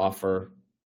people that offer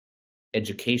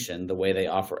education the way they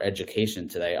offer education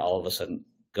today all of a sudden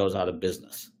goes out of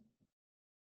business.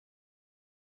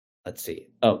 Let's see.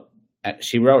 Oh,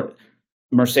 she wrote,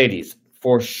 Mercedes,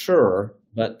 for sure,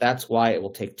 but that's why it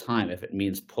will take time if it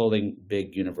means pulling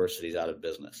big universities out of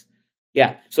business.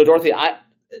 Yeah. So Dorothy,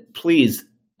 please,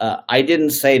 I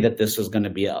didn't say that this was going to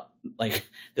be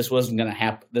this wasn't going to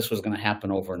happen. This was going to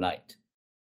happen overnight.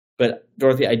 But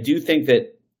Dorothy, I do think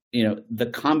that the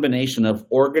combination of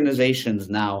organizations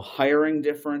now hiring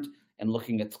different and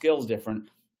looking at skills different,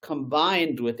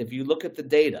 combined with, if you look at the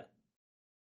data,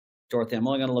 Dorothy, I'm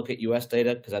only going to look at US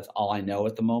data because that's all I know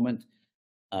at the moment.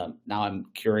 Now I'm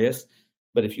curious,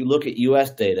 but if you look at US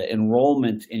data,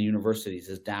 enrollment in universities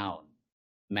is down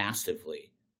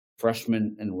massively.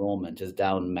 Freshman enrollment is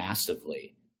down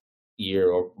massively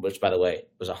which, by the way,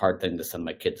 was a hard thing to send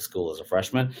my kid to school as a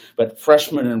freshman, but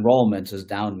freshman enrollment is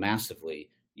down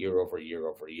massively year over year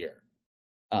over year.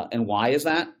 And why is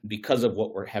that? Because of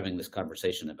what we're having this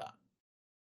conversation about.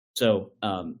 So,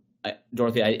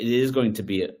 Dorothy, it is going to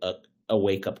be a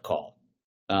wake-up call.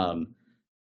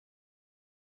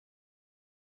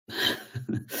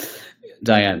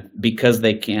 Diane, because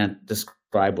they can't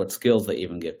describe what skills they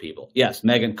even give people. Yes,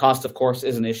 Megan, cost, of course,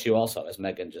 is an issue also, as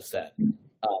Megan just said.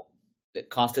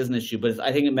 Cost is an issue, but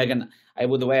I think, Megan,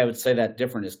 the way I would say that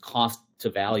different is cost to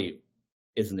value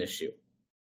is an issue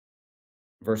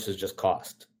versus just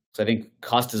cost. So I think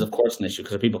cost is, of course, an issue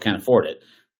because people can't afford it.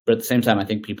 But at the same time, I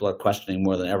think people are questioning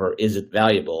more than ever, is it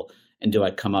valuable? And do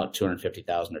I come out $250,000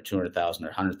 or $200,000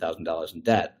 or $100,000 in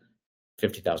debt,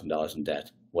 $50,000 in debt,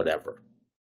 whatever?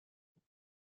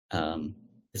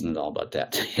 Isn't it all about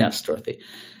debt? Yes, Dorothy.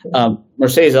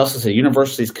 Mercedes also said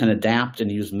universities can adapt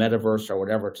and use metaverse or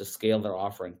whatever to scale their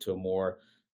offering to a more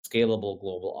scalable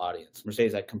global audience.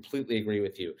 Mercedes, I completely agree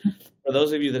with you. For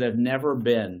those of you that have never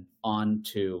been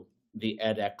onto the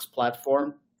edX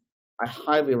platform, I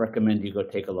highly recommend you go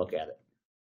take a look at it.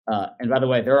 And by the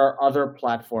way, there are other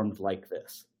platforms like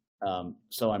this.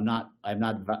 So I'm not,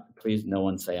 please no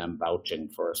one say I'm vouching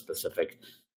for a specific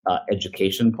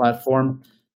education platform,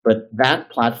 but that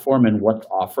platform and what's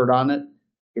offered on it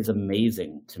is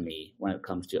amazing to me when it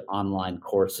comes to online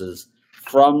courses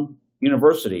from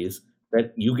universities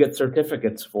that you get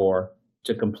certificates for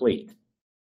to complete.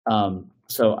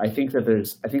 So I think that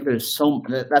there's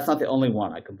that's not the only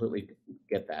one. I completely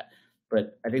get that.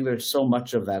 But I think there's so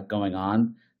much of that going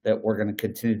on that we're going to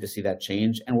continue to see that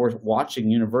change. And we're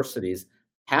watching universities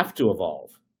have to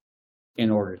evolve in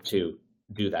order to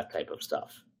do that type of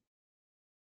stuff.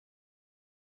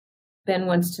 Ben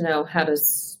wants to know how to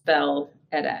spell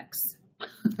edX.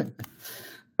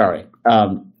 All right.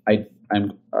 I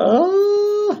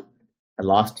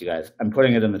lost you guys. I'm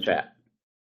putting it in the chat.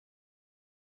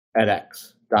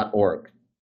 edX.org.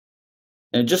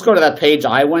 And just go to that page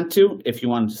I went to if you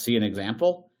wanted to see an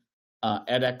example.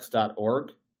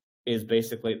 edX.org is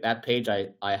basically that page I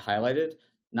highlighted,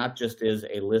 not just is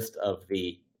a list of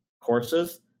the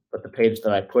courses, but the page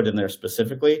that I put in there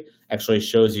specifically actually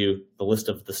shows you the list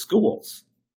of the schools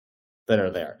that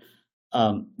are there.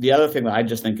 The other thing that I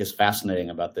just think is fascinating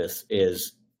about this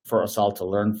is for us all to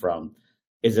learn from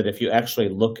is that if you actually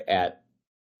look at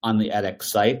on the edX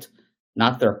site,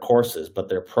 not their courses, but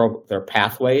their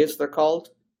pathways, they're called.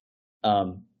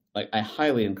 Like I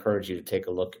highly encourage you to take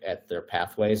a look at their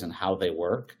pathways and how they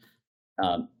work.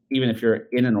 Even if you're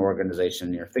in an organization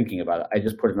and you're thinking about it, I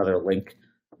just put another link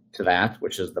to that,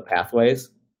 which is the pathways,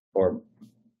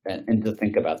 and to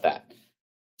think about that.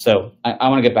 So I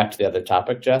want to get back to the other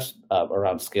topic, Jess,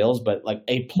 around skills, but like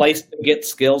a place to get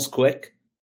skills quick.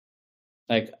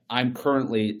 Like I'm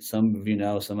currently, some of you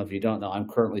know, some of you don't know, I'm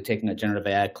currently taking a generative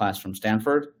AI class from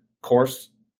Stanford course,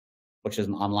 which is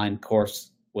an online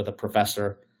course with a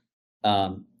professor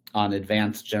on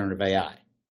advanced generative AI.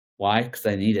 Why? Because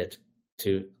I need it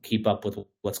to keep up with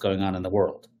what's going on in the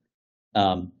world.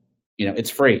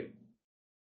 It's free.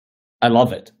 I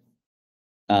love it.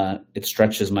 It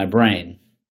stretches my brain,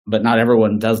 but not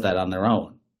everyone does that on their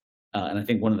own. And I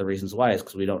think one of the reasons why is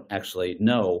because we don't actually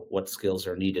know what skills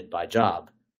are needed by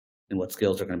job and what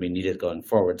skills are going to be needed going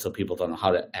forward. So people don't know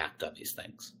how to act on these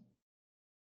things.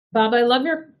 Bob, I love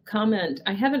your comment.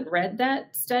 I haven't read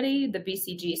that study, the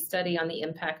BCG study on the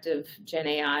impact of Gen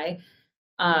AI.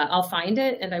 I'll find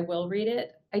it and I will read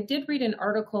it. I did read an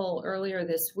article earlier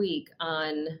this week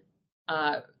on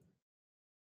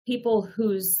people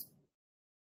whose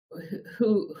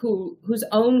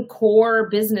own core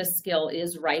business skill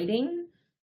is writing.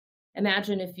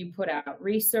 Imagine if you put out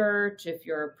research, if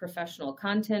you're a professional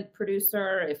content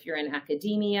producer, if you're in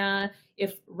academia,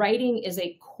 if writing is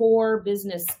a core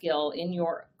business skill in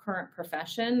your current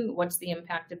profession, what's the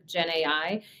impact of Gen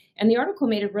AI? And the article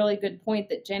made a really good point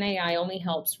that Gen AI only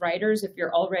helps writers if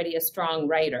you're already a strong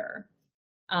writer.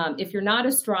 If you're not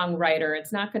a strong writer,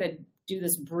 it's not going to do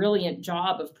this brilliant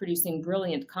job of producing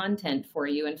brilliant content for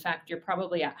you. In fact, you're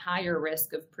probably at higher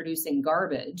risk of producing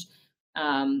garbage.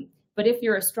 But if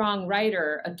you're a strong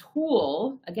writer, a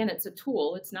tool, again, it's a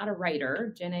tool, it's not a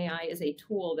writer. Gen AI is a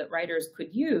tool that writers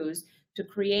could use to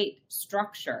create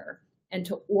structure and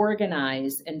to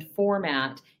organize and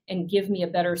format and give me a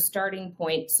better starting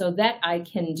point so that I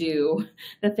can do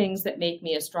the things that make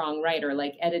me a strong writer,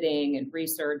 like editing and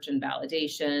research and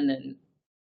validation and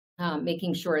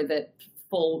making sure that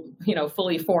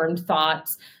fully formed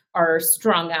thoughts are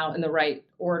strung out in the right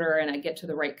order and I get to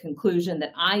the right conclusion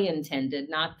that I intended,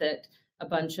 not that a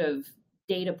bunch of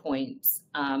data points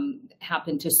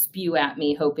happened to spew at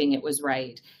me hoping it was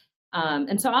right.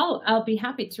 And so I'll be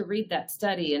happy to read that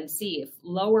study and see if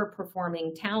lower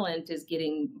performing talent is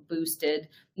getting boosted,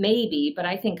 maybe, but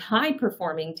I think high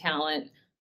performing talent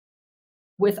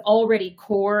with already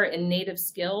core and native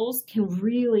skills can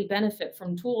really benefit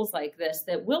from tools like this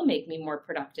that will make me more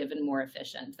productive and more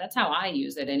efficient. That's how I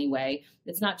use it anyway.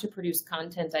 It's not to produce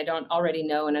content I don't already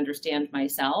know and understand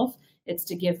myself. It's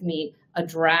to give me a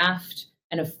draft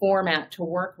and a format to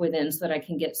work within so that I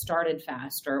can get started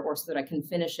faster or so that I can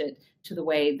finish it to the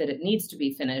way that it needs to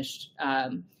be finished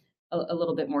a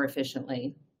little bit more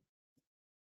efficiently.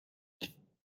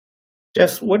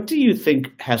 Jess, what do you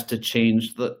think has to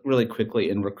change really quickly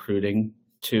in recruiting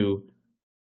do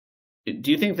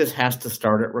you think this has to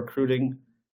start at recruiting?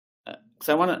 Because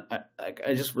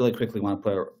I just really quickly want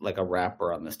to put a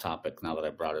wrapper on this topic now that I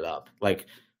brought it up. Like,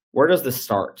 where does this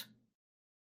start?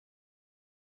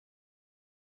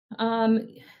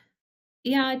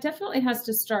 Yeah, it definitely has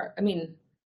to start. I mean,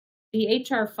 the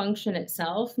HR function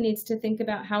itself needs to think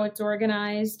about how it's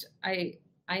organized. I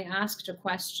asked a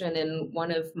question in one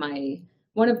of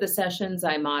the sessions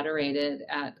I moderated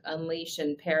at Unleash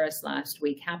in Paris last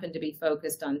week, happened to be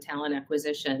focused on talent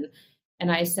acquisition. And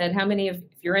I said, if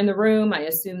you're in the room, I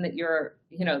assume that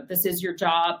this is your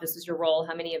job, this is your role.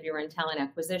 How many of you are in talent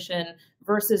acquisition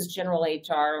versus general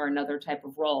HR or another type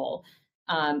of role?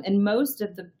 And most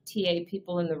of the TA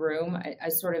people in the room, I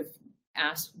sort of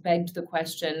begged the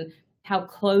question, how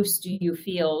close do you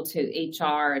feel to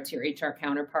HR, to your HR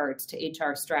counterparts, to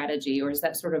HR strategy, or is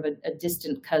that sort of a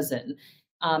distant cousin?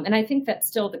 And I think that's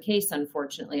still the case,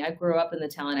 unfortunately. I grew up in the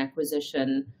talent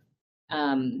acquisition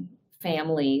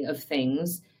family of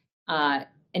things.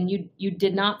 and you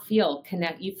did not feel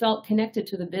you felt connected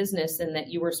to the business, and that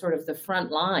you were sort of the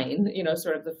front line,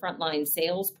 sort of the frontline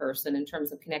salesperson in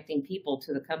terms of connecting people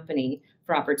to the company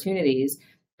for opportunities.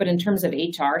 But in terms of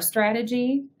HR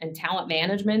strategy and talent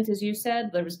management, as you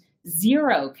said, there was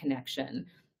zero connection.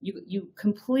 You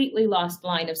completely lost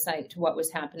line of sight to what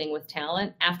was happening with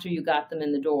talent after you got them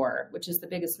in the door, which is the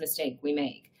biggest mistake we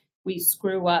make. We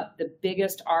screw up the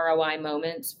biggest ROI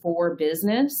moments for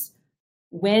business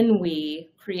when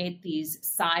we create these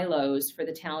silos for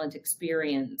the talent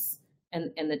experience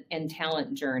and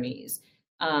talent journeys.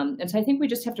 And so I think we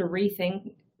just have to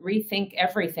rethink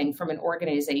everything from an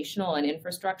organizational and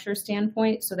infrastructure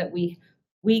standpoint, so that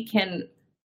we can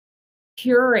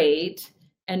curate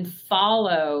and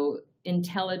follow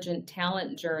intelligent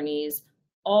talent journeys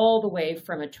all the way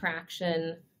from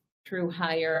attraction through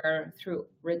hire, through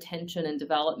retention and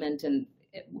development, and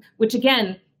which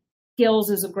again, skills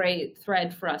is a great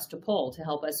thread for us to pull to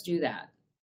help us do that.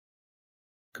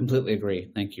 Completely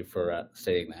agree. Thank you for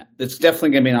stating that. It's definitely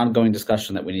going to be an ongoing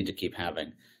discussion that we need to keep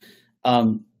having.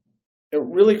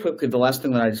 Really quickly, the last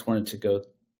thing that I just wanted to go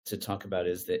to talk about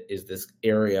is this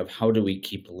area of how do we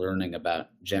keep learning about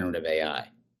generative AI?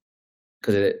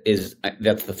 Because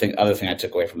that's the other thing I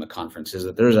took away from the conference is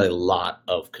that there's a lot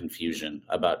of confusion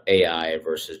about AI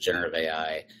versus generative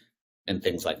AI and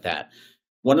things like that.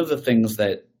 One of the things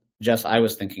that, Jess, I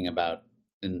was thinking about,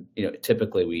 and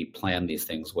typically we plan these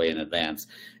things way in advance,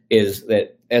 is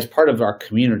that as part of our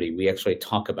community, we actually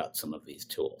talk about some of these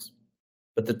tools.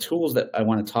 But the tools that I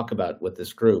want to talk about with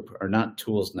this group are not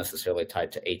tools necessarily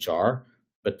tied to HR,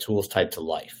 but tools tied to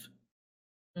life.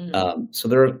 Mm-hmm. So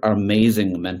there are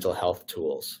amazing mental health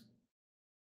tools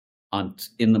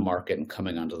in the market and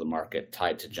coming onto the market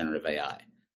tied to generative AI.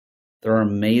 There are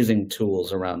amazing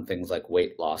tools around things like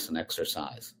weight loss and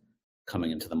exercise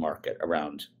coming into the market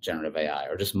around generative AI,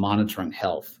 or just monitoring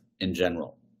health in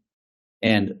general.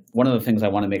 And one of the things I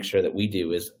want to make sure that we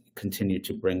do is continue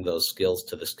to bring those skills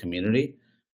to this community.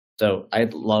 So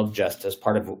I'd love, just as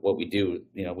part of what we do,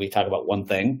 we talk about one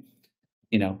thing,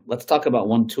 let's talk about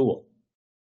one tool.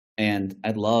 And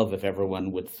I'd love if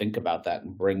everyone would think about that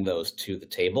and bring those to the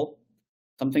table.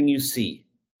 Something you see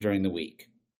during the week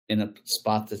in a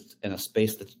spot that's in a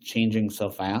space that's changing so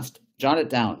fast, jot it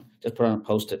down. Just put on a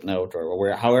Post-it note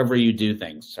or however you do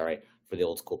things. Sorry for the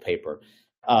old school paper.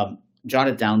 Jot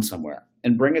it down somewhere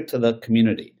and bring it to the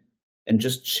community and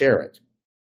just share it.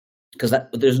 Because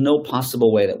there's no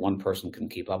possible way that one person can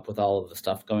keep up with all of the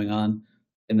stuff going on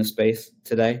in the space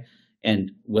today.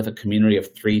 And with a community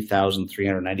of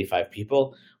 3,395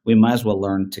 people, we might as well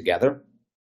learn together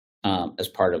as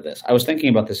part of this. I was thinking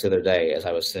about this the other day as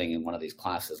I was sitting in one of these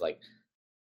classes. Like,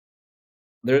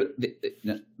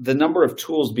 the number of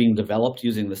tools being developed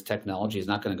using this technology is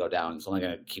not going to go down. It's only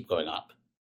going to keep going up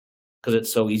because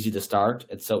it's so easy to start.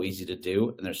 It's so easy to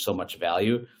do. And there's so much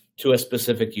value to a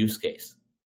specific use case.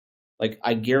 Like,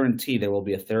 I guarantee there will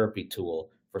be a therapy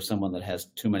tool for someone that has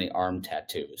too many arm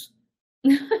tattoos.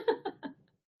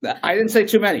 I didn't say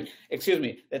too many. Excuse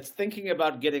me. That's thinking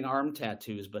about getting arm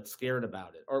tattoos, but scared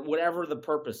about it, or whatever the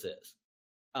purpose is.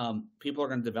 People are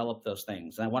going to develop those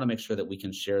things, and I want to make sure that we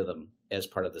can share them as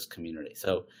part of this community.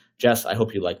 So, Jess, I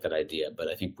hope you like that idea, but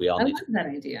I think we all need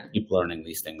to keep learning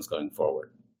these things going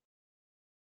forward.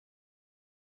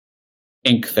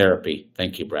 Ink therapy.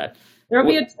 Thank you, Brad. There'll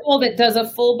be a tool that does a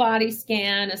full body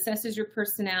scan, assesses your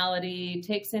personality,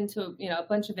 takes into a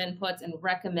bunch of inputs, and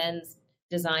recommends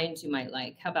designs you might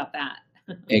like. How about that?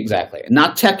 Exactly.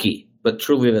 Not techie, but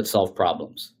truly that solve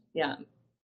problems. Yeah.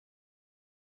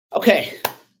 Okay.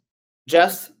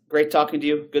 Jess, great talking to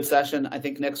you. Good session. I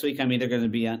think next week I'm either going to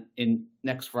be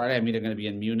next Friday, I'm either going to be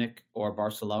in Munich or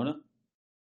Barcelona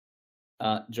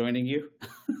joining you.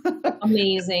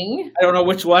 Amazing. I don't know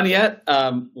which one yet.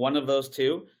 One of those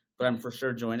two, but I'm for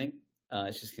sure joining.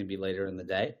 It's just going to be later in the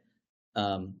day.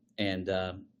 You're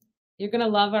going to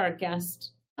love our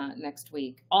guest next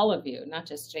week. All of you, not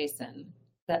just Jason.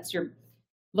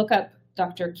 Look up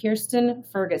Dr. Kirsten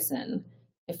Ferguson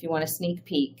if you want a sneak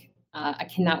peek. I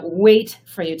cannot wait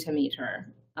for you to meet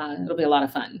her. It'll be a lot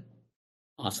of fun.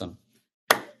 Awesome.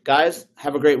 Guys,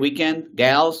 have a great weekend.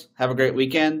 Gals, have a great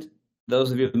weekend.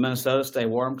 Those of you in Minnesota, stay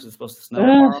warm because it's supposed to snow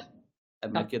tomorrow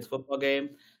at my kids' football game.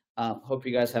 Hope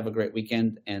you guys have a great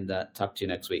weekend, and talk to you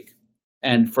next week.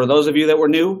 And for those of you that were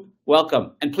new,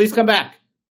 welcome. And please come back.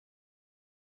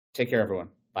 Take care, everyone.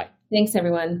 Bye. Thanks,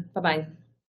 everyone. Bye-bye.